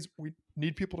 The thing is, we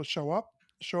need people to show up,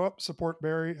 support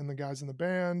Barry and the guys in the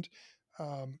band,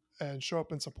 and show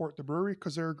up and support the brewery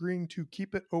because they're agreeing to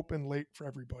keep it open late for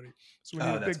everybody. So we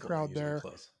need a big crowd there.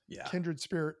 Yeah. Kindred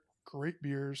Spirit, great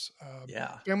beers.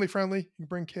 Yeah. Family friendly. You can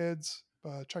bring kids.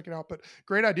 Check it out. But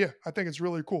great idea. I think it's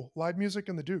really cool. Live music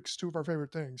and the Dukes, 2 of our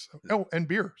favorite things. Oh, and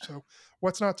beer. So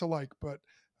what's not to like? But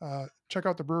check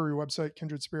out the brewery website,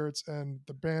 Kindred Spirits, and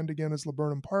the band again is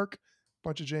Laburnum Park.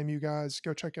 Bunch of JMU guys.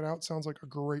 Go check it out. Sounds like a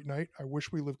great night. I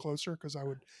wish we lived closer because I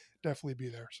would definitely be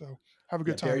there. So have a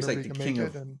good time. Barry's like the king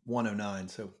of 109.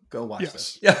 So go watch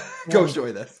this. Yeah. Go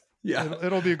enjoy this. Yeah.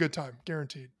 It'll be a good time.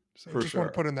 Guaranteed. So For just sure.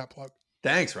 want to put in that plug.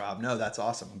 Thanks, Rob. No, that's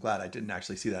awesome. I'm glad I didn't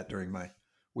actually see that during my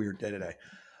weird day today.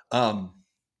 All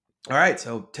right.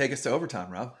 So take us to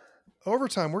overtime, Rob.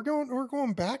 Overtime. We're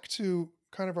going back to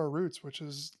kind of our roots, which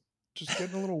is just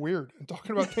getting a little weird and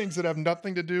talking about things that have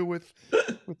nothing to do with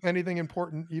anything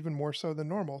important, even more so than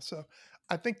normal. So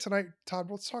I think tonight, Todd,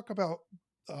 let's talk about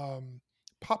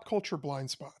pop culture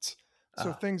blind spots.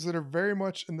 So things that are very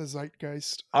much in the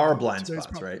zeitgeist are blind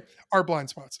spots, right? Are blind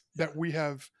spots that we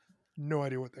have no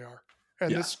idea what they are.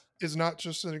 And this is not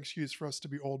just an excuse for us to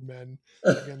be old men.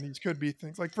 Again, these could be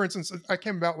things like, for instance, I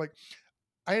came about like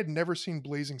I had never seen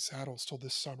Blazing Saddles till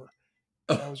this summer.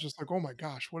 And I was just like, oh my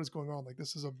gosh, what is going on? Like,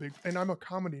 this is a big, and I'm a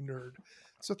comedy nerd.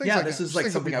 So things like this that. is like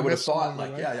something I would have thought.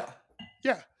 Like,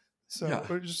 yeah.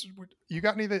 So just, you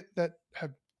got any that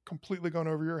have completely gone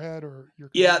over your head or you're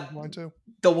blind to?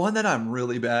 The one that I'm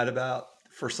really bad about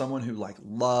for someone who like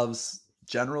loves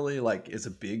generally like is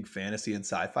a big fantasy and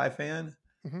sci-fi fan.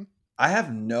 Mm-hmm. I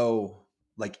have no,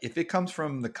 like, if it comes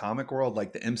from the comic world,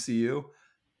 like the MCU,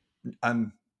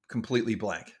 I'm completely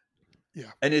blank.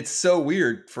 Yeah. And it's so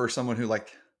weird for someone who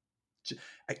like,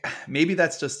 maybe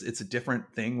that's just, it's a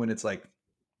different thing when it's like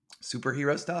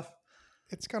superhero stuff.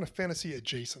 It's kind of fantasy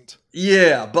adjacent.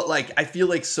 Yeah. But like, I feel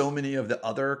like so many of the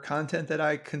other content that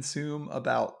I consume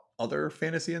about other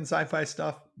fantasy and sci-fi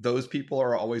stuff, those people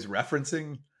are always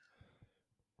referencing,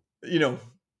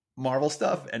 Marvel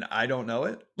stuff. And I don't know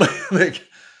it. Like,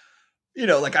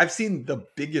 like I've seen the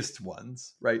biggest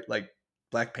ones, right? Like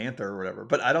Black Panther or whatever,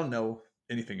 but I don't know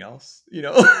anything else,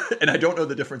 and I don't know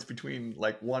the difference between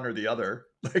like one or the other,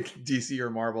 like DC or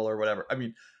Marvel or whatever. I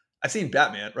mean, I've seen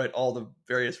Batman, right? All the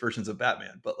various versions of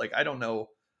Batman, but like, I don't know.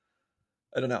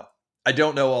 I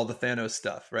don't know all the Thanos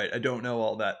stuff, right? I don't know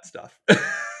all that stuff.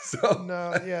 So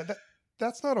no, yeah,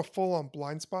 that's not a full on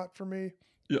blind spot for me.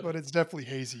 Yeah. But it's definitely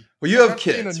hazy. Well, you have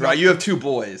kids, right? You have 2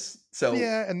 boys. So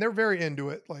yeah, and they're very into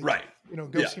it. Like, right.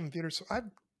 Go see them in theaters. So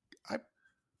I've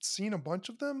seen a bunch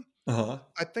of them. Uh-huh.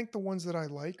 I think the ones that I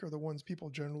like are the ones people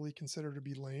generally consider to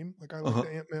be lame. Like I like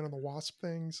the Ant-Man and the Wasp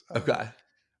things. Okay.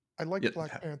 I like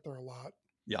Black Panther a lot.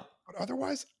 Yeah. But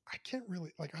otherwise, I can't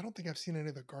really, like, I don't think I've seen any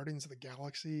of the Guardians of the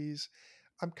Galaxies.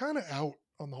 I'm kind of out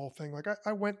on the whole thing. Like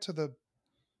I went to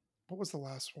what was the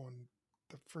last one?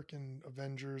 The freaking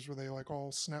Avengers where they like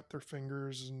all snap their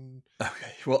fingers and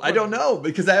okay. Well, I don't know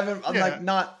because I haven't. I'm like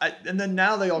not. And then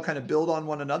now they all kind of build on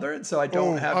one another, and so I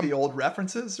don't have the old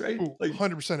references, right? Like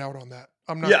 100% out on that.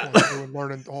 I'm not going through and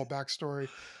learning the whole backstory.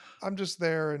 I'm just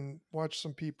there and watch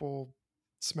some people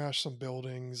smash some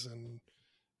buildings and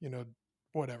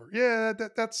whatever. Yeah,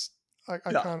 that's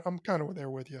I'm kind of there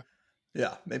with you.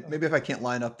 Yeah, maybe if I can't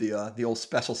line up the old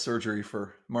special surgery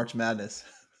for March Madness,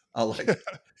 I'll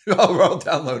I'll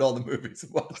download all the movies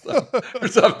and watch them or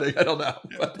something. I don't know,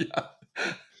 but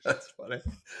yeah, that's funny.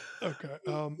 Okay,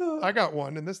 I got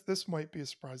one, and this might be a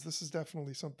surprise. This is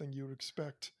definitely something you would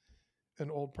expect an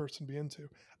old person to be into.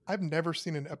 I've never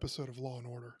seen an episode of Law and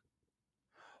Order.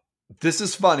 This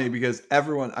is funny because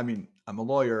everyone, I mean, I'm a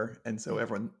lawyer, and so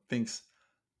everyone thinks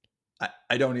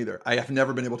I don't either. I have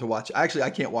never been able to watch. Actually, I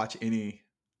can't watch any.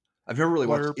 I've never really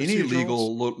watched any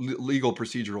legal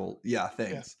procedural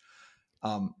things.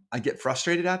 Yeah. I get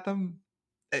frustrated at them.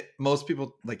 Most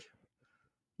people, like,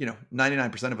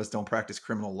 99% of us don't practice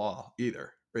criminal law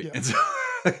either, right? Yeah. And so,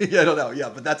 I don't know. Yeah,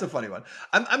 but that's a funny one.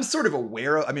 I'm sort of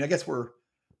aware of. I mean, I guess we're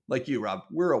like you, Rob.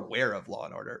 We're aware of Law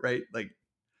and Order, right? Like,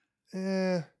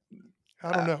 I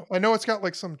don't know. I know it's got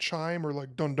like some chime or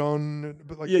like dun dun,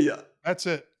 but like that's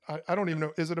it. I don't even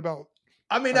know. Is it about?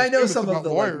 I mean, I know some of the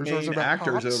lawyers, like, main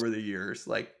actors over the years.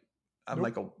 Like, I'm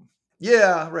like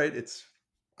right. It's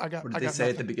what did they say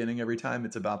at the beginning every time?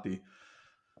 It's about the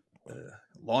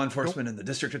law enforcement and the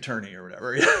district attorney or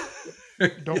whatever.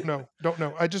 Don't know.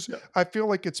 I feel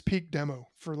like it's peak demo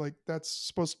for like that's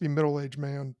supposed to be middle-aged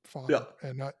man fodder,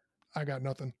 and I got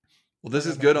nothing. Well, this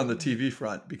is good on the TV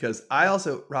front because I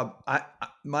also, Rob,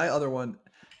 my other one,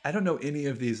 I don't know any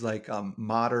of these like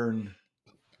modern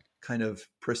kind of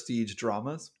prestige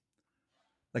dramas.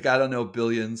 Like, I don't know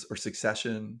Billions or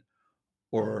Succession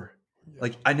or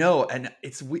like, I know. And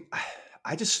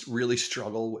I just really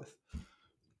struggle with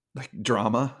like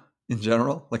drama in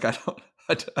general. Like,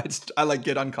 I like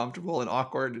get uncomfortable and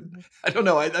awkward. And I don't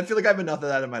know. I feel like I have enough of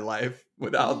that in my life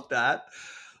without that.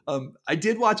 I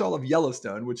did watch all of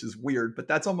Yellowstone, which is weird, but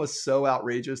that's almost so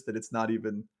outrageous that it's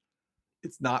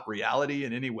not reality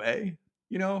in any way.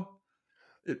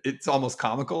 It's almost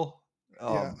comical.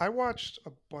 I watched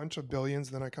a bunch of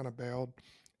Billions, then I kind of bailed,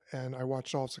 and I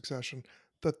watched all of Succession.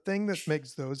 The thing that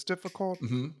makes those difficult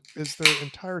is their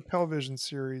entire television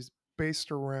series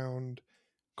based around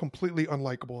completely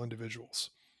unlikable individuals.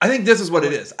 I think this is what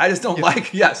it is. I just don't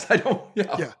like. Yes, I don't.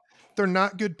 Yeah, they're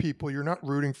not good people. You're not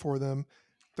rooting for them.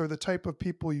 They're the type of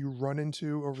people you run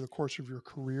into over the course of your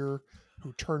career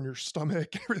who turn your stomach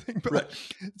and everything. But,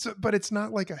 but it's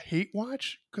not like a hate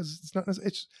watch because it's not.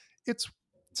 It's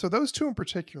so those two in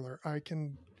particular, I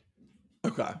can.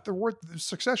 Okay.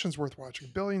 Succession's worth watching.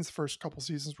 Billions, first couple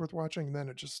seasons worth watching, and then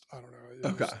it just, I don't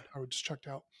know. I was just checked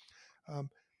out.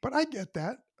 But I get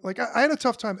that. Like I had a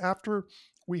tough time after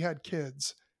we had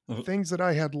kids. Things that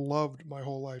I had loved my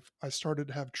whole life, I started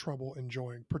to have trouble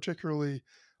enjoying, particularly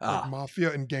like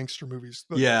mafia and gangster movies.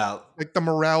 Like the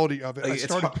morality of it. Like, I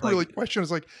started to really question.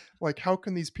 It's like how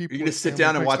can these people? You're gonna sit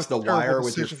down and watch The Wire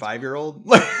with your 5-year-old?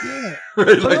 Yeah,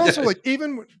 right, but also like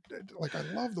even like I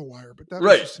love The Wire, but that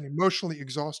was just an emotionally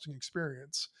exhausting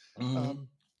experience.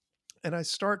 And I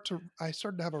started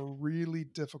to have a really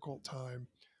difficult time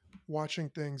watching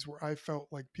things where I felt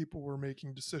like people were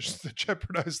making decisions that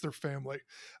jeopardized their family.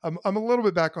 I'm a little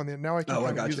bit back on the end now. I can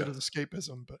kind of use it as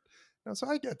escapism, but so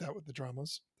I get that with the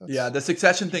dramas. The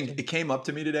Succession thing, it came up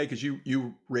to me today because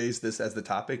you raised this as the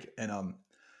topic, and I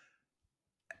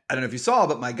don't know if you saw,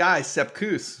 but my guy Sepp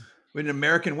Kuss, an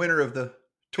American winner of the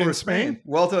Tour of Spain,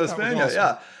 Vuelta a España,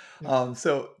 awesome. Yeah.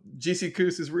 So GC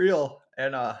Kuss is real,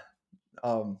 and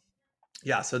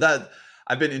so that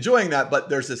I've been enjoying that. But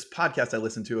there's this podcast I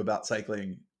listen to about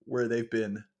cycling where there's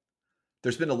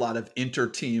been a lot of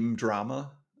inter-team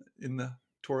drama in the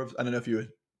Tour of. I don't know if you would.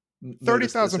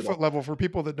 30,000 foot level for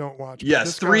people that don't watch.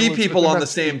 Yes, 3 people on the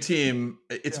same team.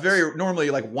 It's very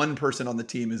normally like one person on the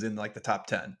team is in like the top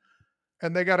 10.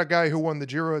 And they got a guy who won the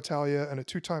Giro Italia and a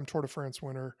 2-time Tour de France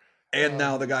winner. And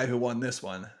now the guy who won this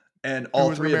one. And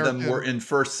all 3 of them were in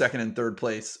first, second, and third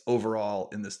place overall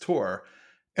in this tour.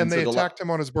 And they attacked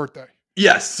him on his birthday.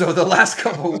 Yes. So the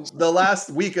last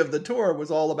week of the tour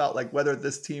was all about like whether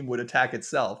this team would attack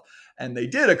itself. And they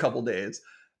did a couple days.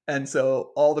 And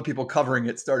so all the people covering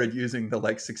it started using the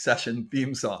like Succession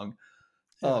theme song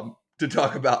to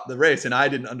talk about the race. And I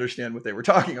didn't understand what they were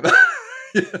talking about.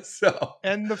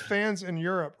 And the fans in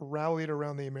Europe rallied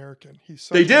around the American.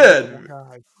 They did.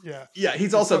 Guy. Yeah. Yeah.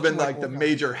 He's also been like the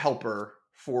major helper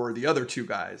for the other 2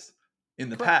 guys in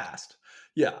the past.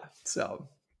 Yeah. So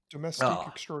domestique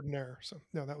extraordinaire. So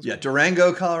no, that was good.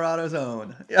 Durango, Colorado's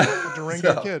own. Yeah.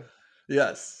 Durango kid.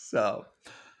 Yes. So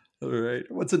all right.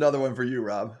 What's another one for you,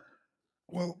 Rob?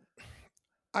 Well,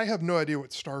 I have no idea what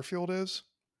Starfield is.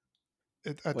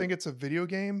 I think it's a video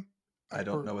game. I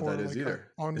don't know what that is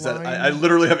either. Online. Is that I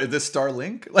literally have? Is this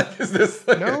Starlink? Like, is this?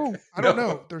 Like, no, I don't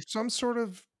know. There's some sort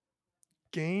of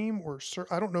game or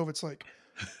I don't know if it's like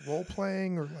role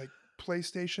playing or like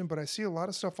PlayStation, but I see a lot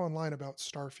of stuff online about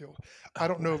Starfield. I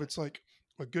don't know if it's like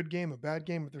a good game, a bad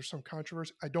game, if there's some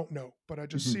controversy. I don't know, but I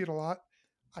just see it a lot.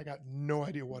 I got no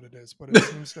idea what it is, but it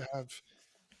seems to have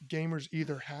gamers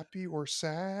either happy or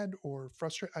sad or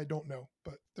frustrated. I don't know,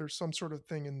 but there's some sort of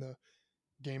thing in the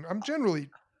game. I'm generally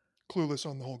clueless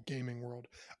on the whole gaming world.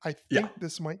 I think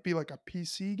this might be like a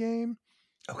PC game.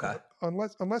 Okay.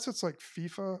 Unless it's like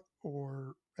FIFA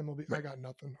or MLB. Right. I got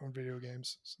nothing on video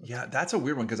games. So. Yeah, that's a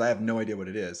weird one because I have no idea what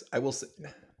it is. I will say,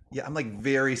 I'm like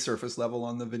very surface level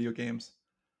on the video games.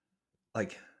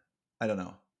 Like, I don't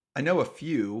know. I know a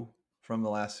few from the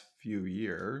last few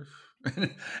years.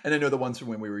 And I know the ones from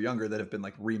when we were younger that have been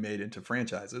like remade into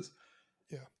franchises.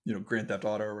 Yeah. Grand Theft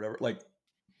Auto or whatever. Like,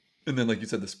 and then like you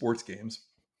said, the sports games.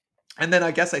 And then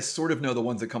I guess I sort of know the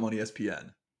ones that come on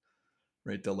ESPN,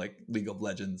 right? The like League of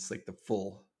Legends, like the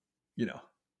full,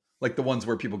 like the ones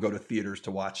where people go to theaters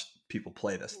to watch people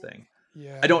play this thing.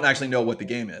 Yeah. I don't actually know what the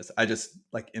game is. I just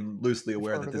like am loosely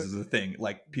aware that this is a thing.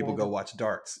 Like people go watch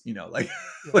darts, like,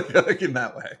 like in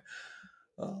that way.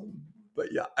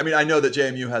 But yeah, I mean, I know that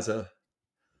JMU has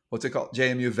what's it called?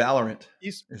 JMU Valorant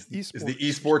is the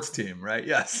esports team, right?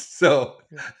 Yes. So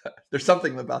there's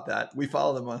something about that. We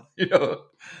follow them on,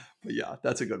 but yeah,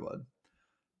 that's a good one.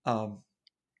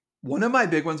 One of my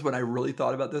big ones when I really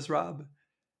thought about this, Rob,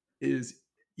 is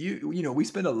we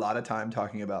spend a lot of time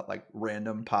talking about like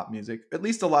random pop music, at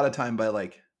least a lot of time by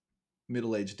like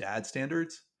middle-aged dad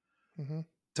standards,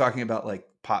 talking about like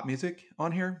pop music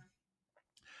on here.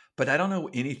 But I don't know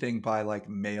anything by like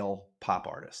male pop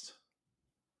artists.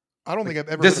 I don't think I've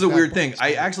ever. This is a weird thing.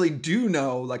 I actually do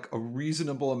know like a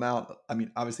reasonable amount. I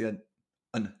mean, obviously,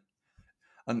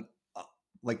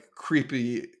 like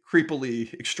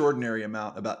creepily extraordinary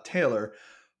amount about Taylor,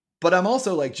 but I'm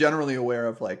also like generally aware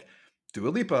of like Dua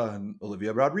Lipa and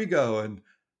Olivia Rodrigo and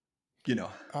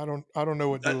I don't know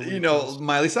what Dua Lipa is.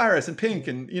 Miley Cyrus and Pink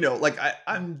and like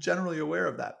I'm generally aware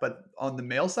of that. But on the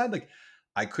male side, like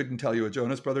I couldn't tell you a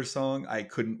Jonas Brothers song. I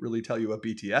couldn't really tell you a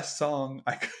BTS song.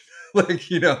 I could I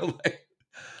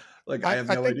have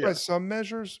no idea. I think by some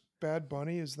measures, Bad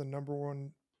Bunny is the number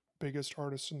one biggest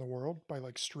artist in the world by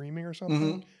like streaming or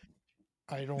something.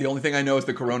 The only thing I know is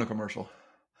the Corona commercial,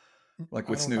 like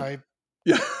with Snoop.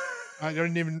 I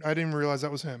didn't realize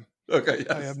that was him. Okay. Yes.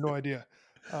 I have no idea.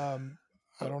 I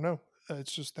don't know.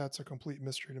 It's just, that's a complete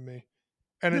mystery to me.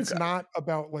 And it's not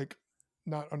about like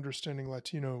not understanding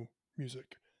Latino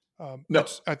music. No,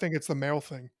 I think it's the male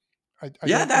thing. I Yeah,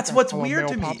 don't think that's I'd what's call them weird male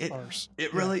to me. pop stars.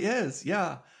 It Yeah. really is.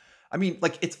 Yeah. I mean,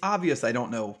 like it's obvious I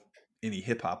don't know any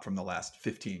hip hop from the last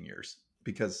 15 years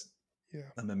because Yeah.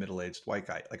 I'm a middle-aged white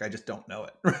guy. Like I just don't know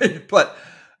it, right? But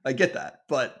I get that.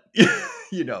 But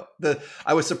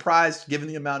I was surprised given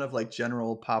the amount of like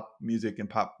general pop music and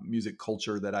pop music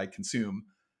culture that I consume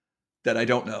that I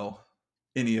don't know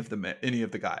any of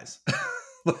the guys.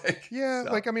 Yeah,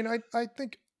 So like I mean, I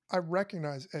think I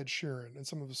recognize Ed Sheeran in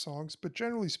some of his songs, but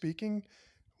generally speaking,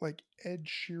 like Ed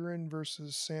Sheeran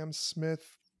versus Sam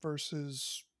Smith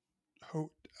versus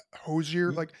Ho-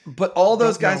 Hosier, like but all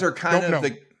those don't guys know, are kind don't of know.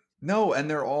 the no, and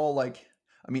they're all like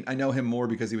I mean, I know him more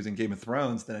because he was in Game of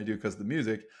Thrones than I do because of the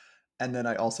music. And then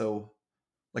I also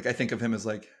like I think of him as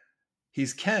like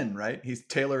he's Ken, right? He's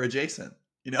Taylor adjacent,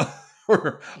 you know,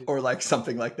 Yeah, or like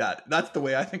something like that. That's the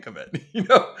way I think of it.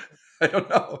 I don't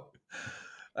know.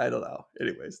 I don't know.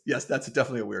 Anyways, yes, that's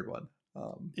definitely a weird one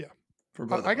yeah. for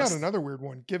both I of got us. another weird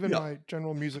one. Given Yeah. my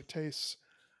general music tastes,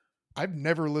 I've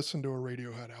never listened to a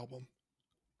Radiohead album,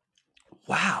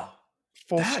 Wow.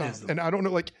 full That stop. is And I don't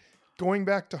know, like going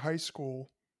back to high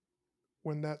school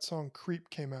when that song "Creep"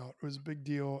 came out, it was a big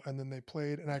deal. And then they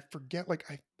played, and I forget, like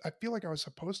I feel like I was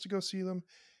supposed to go see them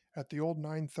at the old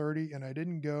 930, and I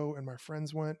didn't go, and my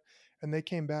friends went, and they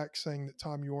came back saying that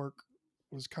Tom York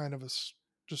was kind of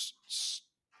just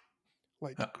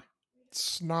like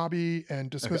snobby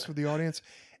and okay. dismissive of the audience.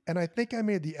 And I think I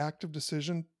made the active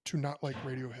decision to not like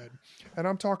Radiohead. And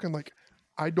I'm talking like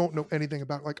I don't know anything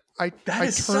about it. Like That I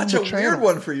is turned such the a weird channel.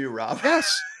 one for you, Rob.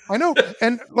 Yes, I know.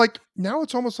 And like now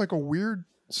it's almost like a weird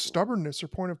stubbornness or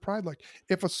point of pride. Like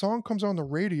if a song comes on the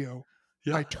radio,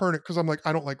 Yeah. I turn it because I'm like,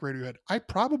 I don't like Radiohead. I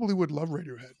probably would love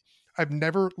Radiohead. I've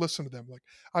never listened to them. Like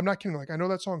I'm not kidding. Like I know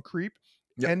that song Creep.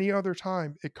 Yep. Any other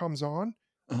time it comes on,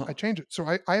 Uh-huh. I change it. So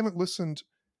I haven't listened.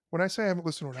 When I say I haven't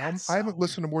listened to an album, That's I so haven't weird.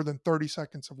 listened to more than 30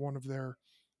 seconds of one of their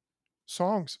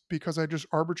songs because I just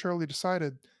arbitrarily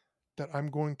decided that I'm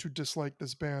going to dislike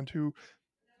this band who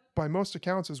by most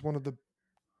accounts is one of the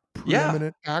Yeah.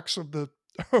 preeminent acts of the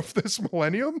of this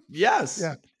millennium. Yes.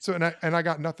 Yeah. So and I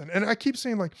got nothing. And I keep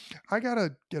saying like I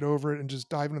gotta get over it and just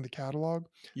dive into the catalog,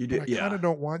 You but did. I kind Yeah. of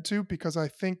don't want to because I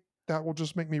think that will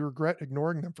just make me regret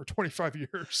ignoring them for 25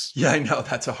 years. Yeah, I know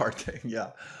that's a hard thing.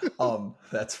 Yeah.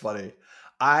 That's funny.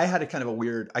 I had a kind of a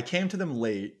weird I came to them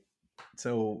late.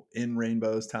 So in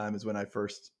Rainbow's time is when I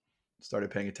first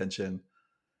started paying attention.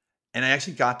 And I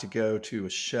actually got to go to a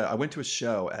show. I went to a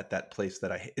show at that place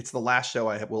that it's the last show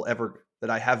will ever that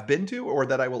I have been to or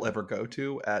that I will ever go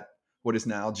to at what is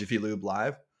now Jiffy Lube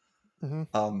Live. Hmm.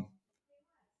 Um,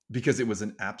 because it was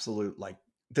an absolute like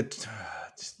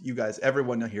you guys,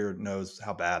 everyone here knows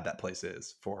how bad that place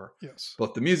is for Yes.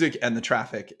 both the music and the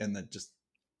traffic and the just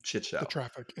shit The show.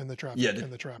 traffic and the Yeah, traffic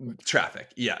and the traffic. the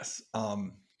traffic. Yes.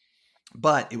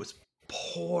 But it was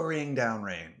pouring down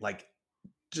rain, like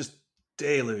just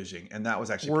deluging, and that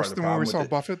was actually part Worse of the than when we problem with saw it.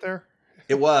 Buffett there.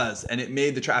 It was, and it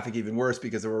made the traffic even worse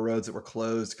because there were roads that were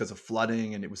closed because of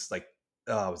flooding, and it was like,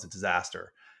 oh, it was a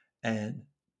disaster. And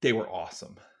they were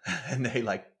awesome, and they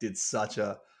like did such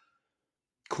a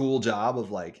cool job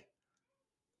of like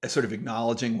sort of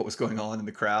acknowledging what was going on in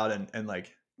the crowd and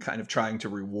like kind of trying to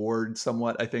reward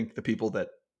somewhat. I think the people that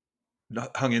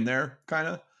hung in there, kind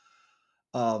of.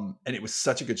 And it was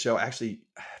such a good show. Actually,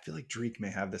 I feel like Dreek may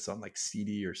have this on like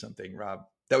CD or something. Rob,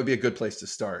 that would be a good place to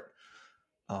start.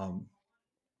 Um,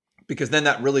 because then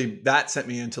that sent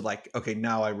me into like, okay,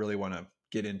 now I really want to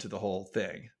get into the whole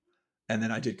thing. And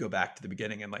then I did go back to the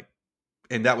beginning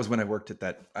and that was when I worked at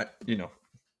that, I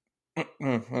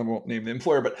won't name the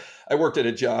employer, but I worked at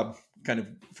a job kind of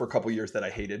for a couple of years that I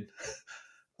hated.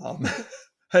 Um,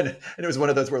 and it was one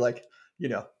of those where like,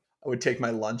 I would take my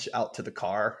lunch out to the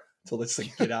car to let's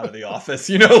like get out of the office,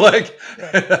 like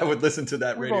Yeah, I would listen to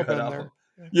that we've all Radiohead been album.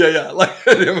 there. Yeah. Yeah. Like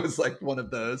it was like one of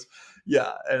those.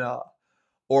 Yeah. And,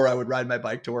 or I would ride my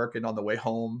bike to work and on the way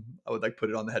home, I would like put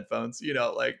it on the headphones,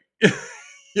 like,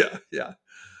 yeah.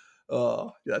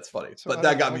 Oh, yeah, that's funny. So But I that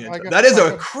don't know. got me into it. got That is I a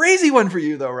got crazy one for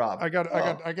you though, Rob. Oh, I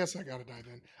guess I got to dive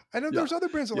in. I know yeah. there's other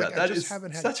brands that Yeah. like I That just is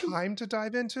haven't had such a, time to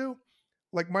dive into.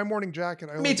 Like my morning jacket,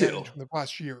 I me only got too. into in the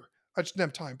past year. I just didn't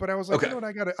have time. But I was like, you Okay.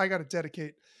 know what? I gotta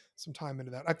dedicate some time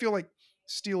into that. I feel like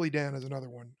Steely Dan is another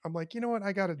one. I'm like, you know what?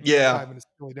 I gotta Yeah. dive into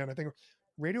Steely Dan. I think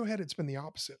Radiohead, it's been the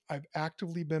opposite. I've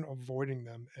actively been avoiding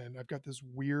them, and I've got this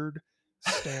weird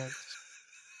stance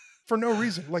for no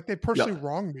reason. Like they Yeah. personally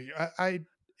wronged me.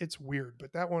 It's weird,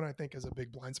 but that one I think is a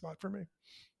big blind spot for me.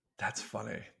 That's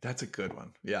funny. That's a good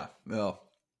one. Yeah. No,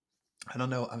 I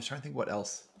don't know. I was trying to think what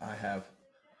else I have.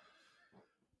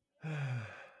 Oh,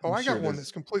 I'm I sure got one there's.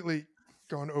 that's completely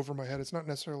gone over my head. It's not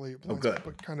necessarily a Oh, blind good. spot,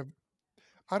 but kind of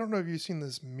I don't know if you've seen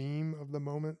this meme of the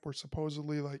moment where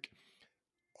supposedly like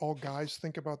all guys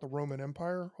think about the Roman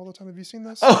Empire all the time. Have you seen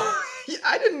this? Oh, yeah,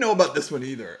 I didn't know about this one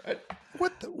either.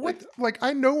 Like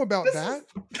I know about This that,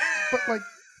 is but like,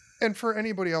 and for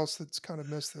anybody else that's kind of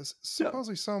missed this, yeah,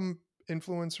 supposedly some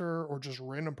influencer or just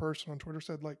random person on Twitter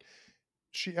said like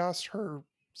she asked her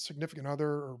significant other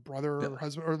or brother yeah. or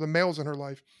husband or the males in her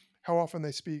life how often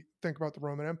they think about the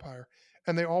Roman Empire,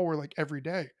 and they all were like every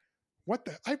day. What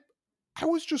the I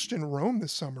was just in Rome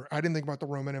this summer. I didn't think about the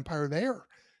Roman Empire there.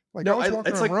 Like I No, was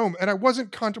walking it's around like Rome and I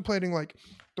wasn't contemplating like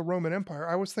the Roman Empire.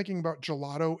 I was thinking about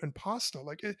gelato and pasta.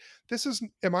 Like this is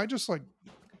am I just like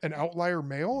an outlier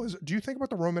male? Do you think about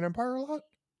the Roman Empire a lot?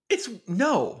 it's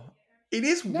no. It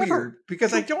is Never. weird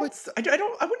because So like I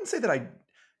wouldn't say that I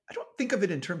don't think of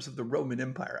it in terms of the Roman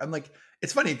Empire. I'm like,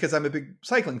 it's funny because I'm a big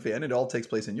cycling fan. It all takes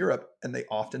place in Europe, and they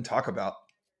often talk about,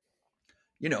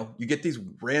 you get these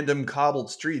random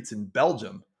cobbled streets in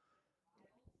Belgium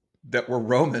that were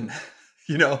Roman,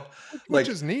 you know, which like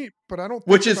is neat, but I don't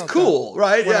which think is about that cool,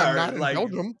 right? when Yeah, I'm or not in like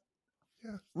Belgium.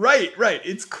 Yeah. right.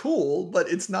 It's cool, but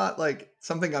it's not like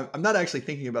something I'm not actually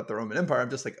thinking about the Roman Empire. I'm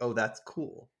just like, oh, that's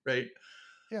cool, right?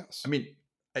 I Yes. mean,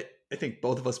 I think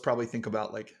both of us probably think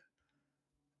about like,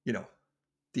 you know,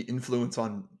 the influence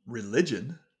on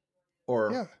religion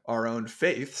or Yeah. our own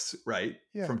faiths, right,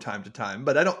 Yeah. from time to time.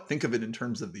 But I don't think of it in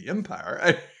terms of the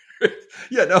empire.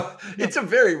 Yeah, no, No. it's a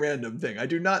very random thing. I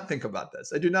do not think about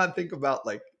this. I do not think about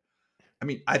like, I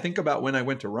mean, I think about when I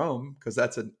went to Rome because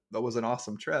that was an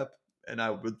awesome trip, and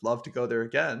I would love to go there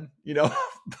again.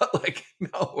 But like,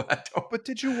 no, I don't. But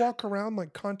did you walk around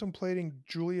like contemplating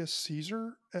Julius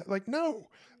Caesar? Like no.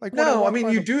 Like when I No, I walked mean,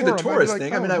 by you the do the forum, I'd be tourist like,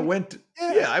 thing. I oh, mean, neat.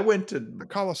 Yeah, I went the to,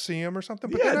 Colosseum or something.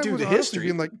 But then yeah, I do was the honestly history.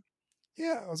 being like,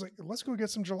 yeah, I was like, let's go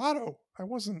get some gelato. I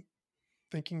wasn't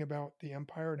thinking about the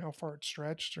empire and how far it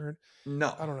stretched, or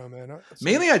No, I don't know, man. So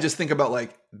mainly I just think about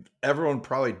like everyone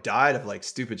probably died of like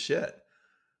stupid shit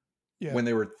yeah, when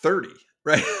they were 30,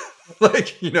 right?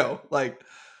 Like, like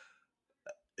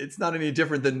it's not any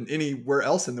different than anywhere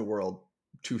else in the world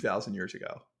 2000 years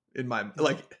ago in my yeah.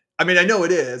 like I mean I know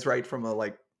it is right from a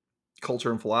like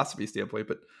culture and philosophy standpoint,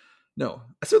 but no,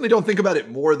 I certainly don't think about it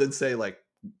more than say like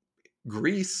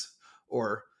Greece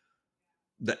or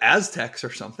the Aztecs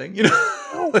or something,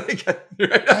 No, like,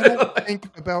 I don't right?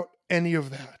 think about any of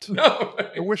that. No, I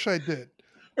right, wish I did.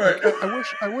 right. Like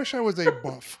I wish I was a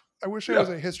buff. I wish I was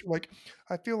Yeah, a history. Like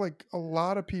I feel like a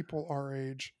lot of people our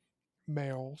age,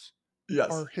 males, yes.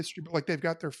 are history. Like they've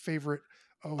got their favorite.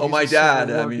 Oh, Oh, he's my a Civil dad,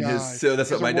 I War mean, guy. that's what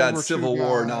He's a my World dad's War II Civil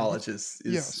War guy. knowledge is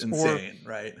Yes, or insane,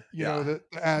 right? you know Yeah,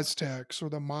 the Aztecs or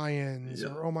the Mayans, yeah.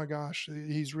 or oh my gosh,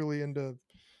 he's really into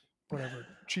whatever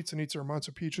Chichen Itza or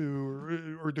Machu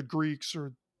Picchu, or the Greeks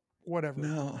or whatever.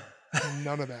 No,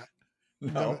 None of that.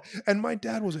 None of. no. And my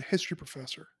dad was a history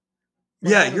professor.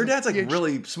 My Yeah, dad has your a dad's like PhD.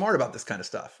 really smart about this kind of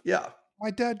stuff. Yeah. My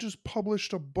dad just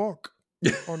published a book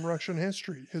Yeah. on Russian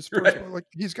history. His first Right. book, like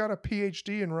he's got a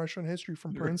PhD in Russian history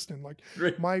from Princeton. Like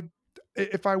Right. my,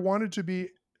 if I wanted to be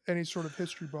any sort of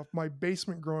history buff, my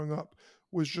basement growing up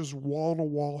was just wall to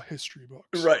wall history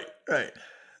books. Right. Right.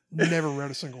 Never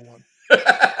read a single one.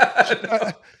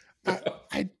 I, No, I, no.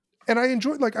 I and I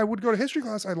enjoyed, like I would go to history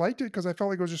class. I liked it because I felt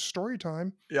like it was just story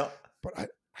time. Yeah. But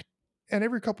and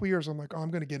every couple of years I'm like, oh,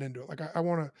 I'm going to get into it. Like I'm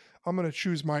going to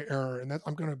choose my era, and that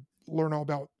I'm going to learn all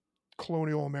about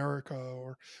colonial America.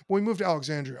 Or when we moved to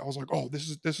Alexandria, I was like, oh, this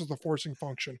is the forcing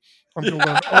function. I'm going to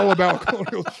learn all Yeah. about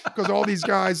colonial, because all these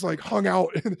guys like hung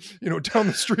out, down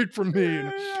the street from me.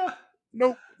 And Yeah.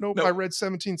 nope. I No. read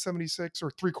 1776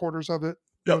 or three quarters of it,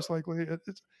 Yep. most likely.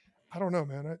 It's I don't know,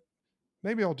 man.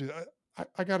 Maybe I'll do that.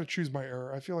 I got to choose my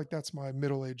era. I feel like that's my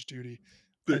middle age duty.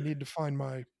 I need to find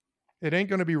my. It ain't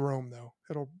going to be Rome though.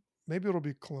 Maybe it'll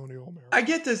be colonial I America.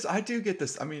 get this. I do get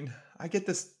this. I mean, I get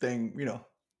this thing,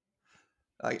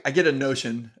 I get a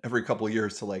notion every couple of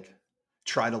years to like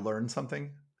try to learn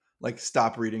something, like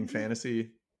stop reading Mhm,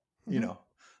 fantasy, you mhm, know,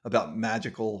 about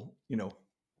magical,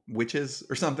 witches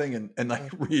or something, and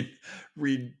like yeah.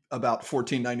 read about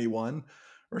 1491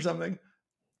 or something.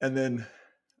 And then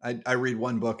I read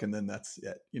one book and then that's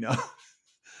it.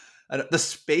 The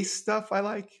space stuff I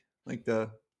like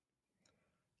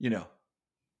you know,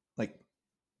 like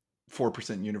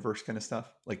 4% universe kind of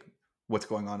stuff, like what's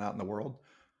going on out in the world.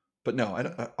 But no, I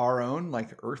Yeah. don't, our own like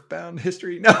earthbound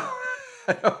history. No,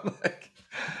 I don't like.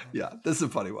 I don't know. Yeah, this is a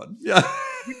funny one. Yeah.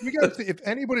 We got to see if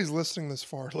anybody's listening this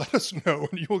far. Let us know,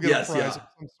 and you will get a Yes. prize Yeah. of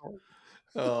some sort,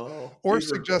 Oh, or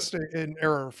these are good. suggest an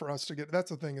error for us to get.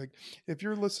 That's the thing. Like, if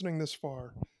you're listening this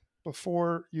far,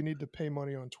 before you need to pay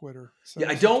money on Twitter, Yeah, send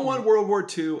I us a don't want tweet. World War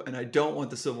II and I don't want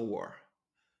the Civil War.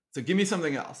 So give me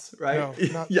something else, right?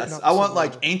 No, Yes, not I want Civil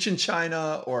like War. ancient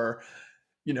China or,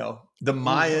 the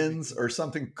Mayans or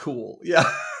something cool. Yeah.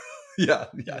 Yeah.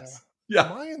 Yes. The Yeah.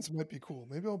 Mayans might be cool.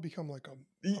 Maybe I'll become like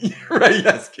a Mayan. Right.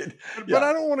 Yes, kid. But Yeah.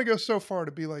 I don't want to go so far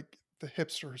to be like the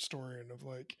hipster historian of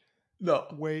like No.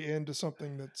 way into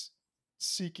something that's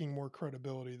seeking more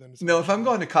credibility than it's No, if I'm actually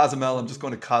going to Cozumel, I'm just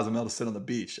bringing. going to Cozumel to sit on the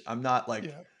beach. I'm not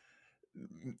like,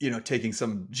 Yeah. taking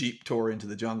some Jeep tour into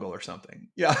the jungle or something.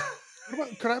 Yeah. What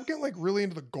about, could I get like really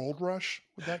into the gold rush?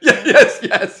 Would that Yeah. count? Yes.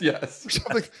 Yes. Yes. Or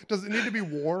something? Does it need to be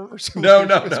war or No, civilization?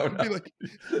 no, It's no, going to no. be like,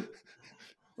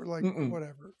 or like Mm-mm.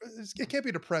 whatever. It can't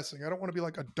be depressing. I don't want to be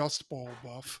like a dust bowl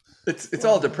buff. It's But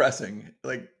all depressing.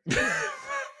 Like, yeah,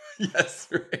 yes,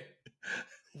 right.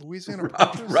 Louisiana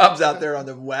Purchase. Rob's out there on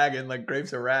the wagon like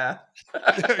grapes of wrath.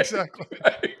 Yeah, exactly.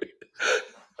 Right.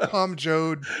 Tom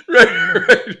Joad. Right,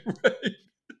 right, right.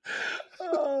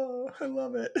 Oh, I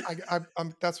love it.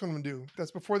 I'm. That's what I'm gonna do.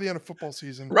 That's before the end of football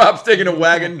season. Rob's taking a I'm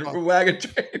gonna become wagon buff. wagon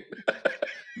train.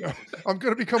 No, I'm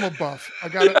gonna become a buff. I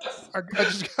got it. Yes. I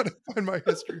just gotta find my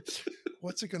history.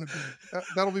 What's it gonna be?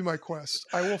 That'll be my quest.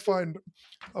 I will find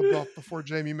a buff before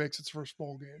Jamie makes its first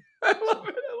bowl game. I love So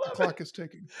it. I the love clock it. is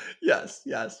ticking. Yes,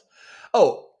 yes.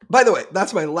 Oh, by the way,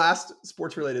 that's my last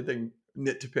sports related thing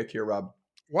nit to pick here, Rob.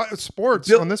 What sports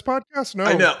Bill, on this podcast? No,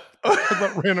 I know. talk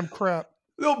about random crap.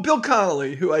 No, Bill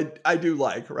Connolly, who I do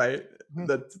like, right? Mhm.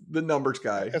 That's the numbers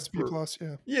guy. SP Plus,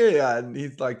 yeah. Yeah, and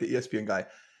he's like the ESPN guy.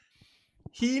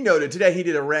 He noted today he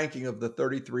did a ranking of the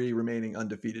 33 remaining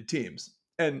undefeated teams.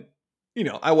 And,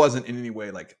 I wasn't in any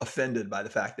way like offended by the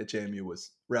fact that JMU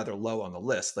was rather low on the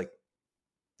list. Like,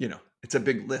 it's a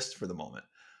big list for the moment.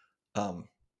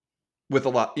 With a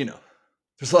lot,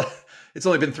 there's a lot, it's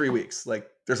only been 3 weeks. Like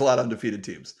there's a lot of undefeated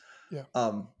teams. Yeah.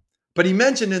 But he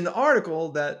mentioned in the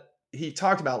article that he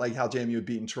talked about like how JMU had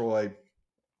beaten Troy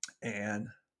and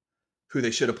who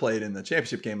they should have played in the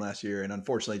championship game last year. And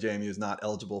unfortunately, JMU is not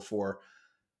eligible for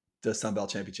the Sun Belt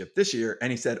Championship this year.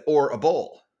 And he said, or a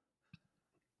bowl.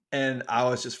 And I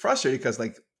was just frustrated because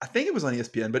like, I think it was on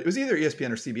ESPN, but it was either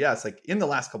ESPN or CBS. Like in the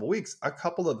last couple of weeks, a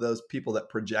couple of those people that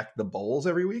project the bowls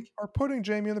every week Are putting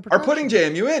JMU in the are putting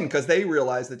projection. JMU in because they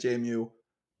realize that JMU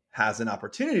has an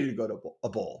opportunity to go to a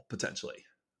bowl potentially.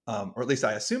 Or at least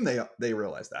I assume they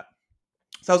realize that.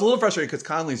 So I was a little frustrated because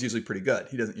Conley's usually pretty good.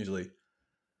 He doesn't usually,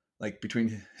 like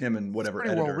between him and whatever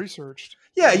Pretty editor. well researched.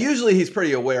 Yeah, usually he's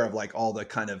pretty aware of like all the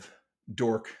kind of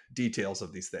dork details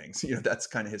of these things. That's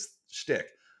kind of his shtick.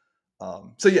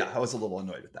 So yeah, I was a little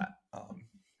annoyed with that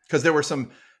because there was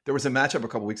a matchup a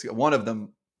couple weeks ago. One of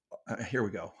them, here we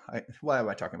go. Why am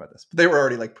I talking about this? But they were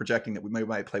already like projecting that we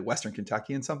might play Western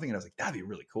Kentucky in something, and I was like, that'd be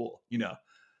really cool.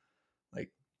 Like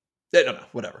I don't know,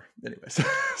 whatever. Anyways,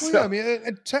 Well, yeah, I mean,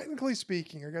 and technically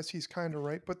speaking, I guess he's kind of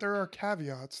right, but there are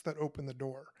caveats that open the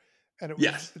door, and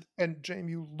yes, and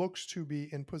JMU looks to be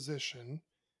in position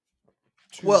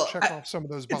to check off some of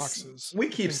those boxes. We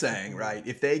keep saying, right,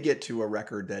 if they get to a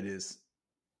record that is,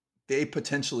 they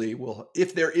potentially will,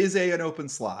 if there is an open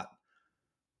slot,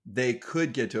 they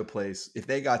could get to a place, if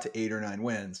they got to 8 or 9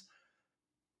 wins,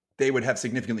 they would have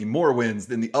significantly more wins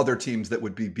than the other teams that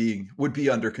would be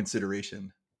under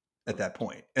consideration at that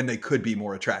point. And they could be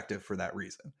more attractive for that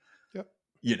reason. Yep.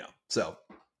 So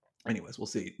anyways, we'll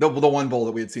see. The one bowl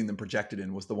that we had seen them projected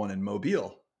in was the one in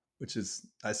Mobile, which is,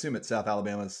 I assume it's South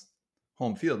Alabama's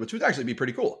home field, which would actually be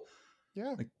pretty cool.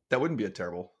 Yeah. Like, that wouldn't be a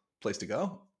terrible place to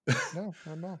go. No,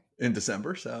 I know. In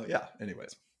December. So yeah,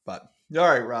 anyways. But all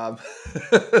right, Rob.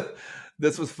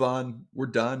 This was fun. We're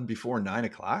done before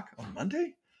 9:00 on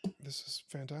Monday. This is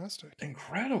fantastic.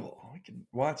 Incredible. We can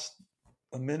watch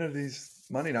a minute of these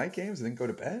Monday night games and then go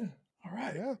to bed. All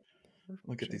right. Yeah.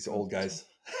 Look at these old guys.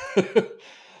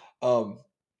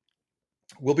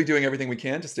 We'll be doing everything we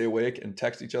can to stay awake and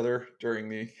text each other during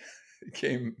the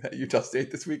game at Utah State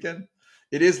this weekend.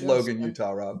 It is Logan,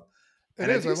 Utah, Rob. It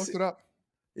is. I looked it up.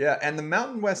 Yeah, and the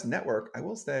Mountain West Network, I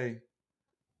will say,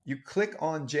 you click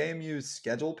on JMU's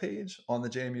schedule page on the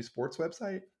JMU Sports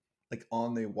website, like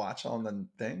on the watch on the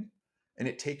thing, and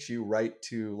it takes you right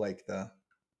to like the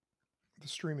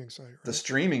streaming site. Right? The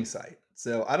streaming site.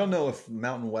 So I don't know if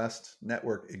Mountain West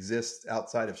Network exists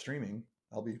outside of streaming.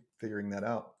 I'll be figuring that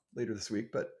out later this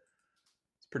week, but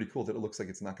it's pretty cool that it looks like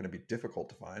it's not going to be difficult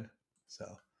to find. So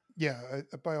yeah,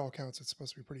 by all accounts, it's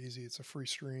supposed to be pretty easy. It's a free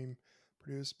stream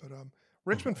produced, but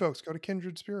Richmond folks, go to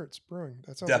Kindred Spirits Brewing.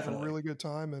 That sounds like a really good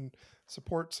time, and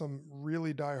support some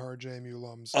really diehard JMU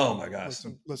alums. Oh my gosh.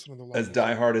 Listen to the as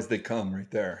diehard as they come right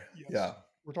there. Yes. Yeah.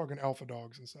 We're talking alpha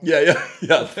dogs and stuff. Yeah.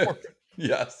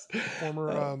 Yes.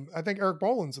 Former, I think Eric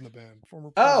Boland's in the band.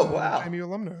 Former wow. JMU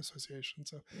Alumni Association.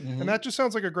 So, and that just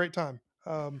sounds like a great time.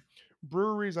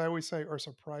 breweries, I always say, are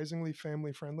surprisingly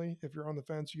family friendly. If you're on the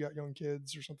fence, you got young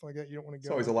kids or something like that, you don't want to It's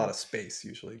go. always a lot of space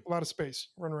usually. A lot of space,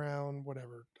 run around,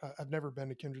 whatever. I've never been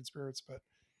to Kindred Spirits, but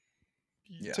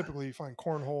typically you find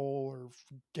cornhole or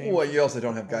games. Well, you also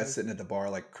don't have guys sitting at the bar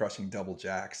like crushing double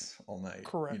jacks all night.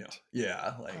 Correct.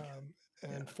 Yeah.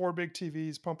 And 4 big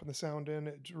TVs pumping the sound in.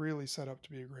 It's really set up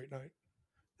to be a great night.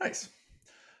 Nice.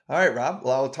 All right, Rob.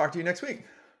 Well, I'll talk to you next week.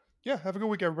 Yeah. Have a good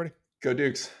week, everybody. Go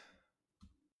Dukes.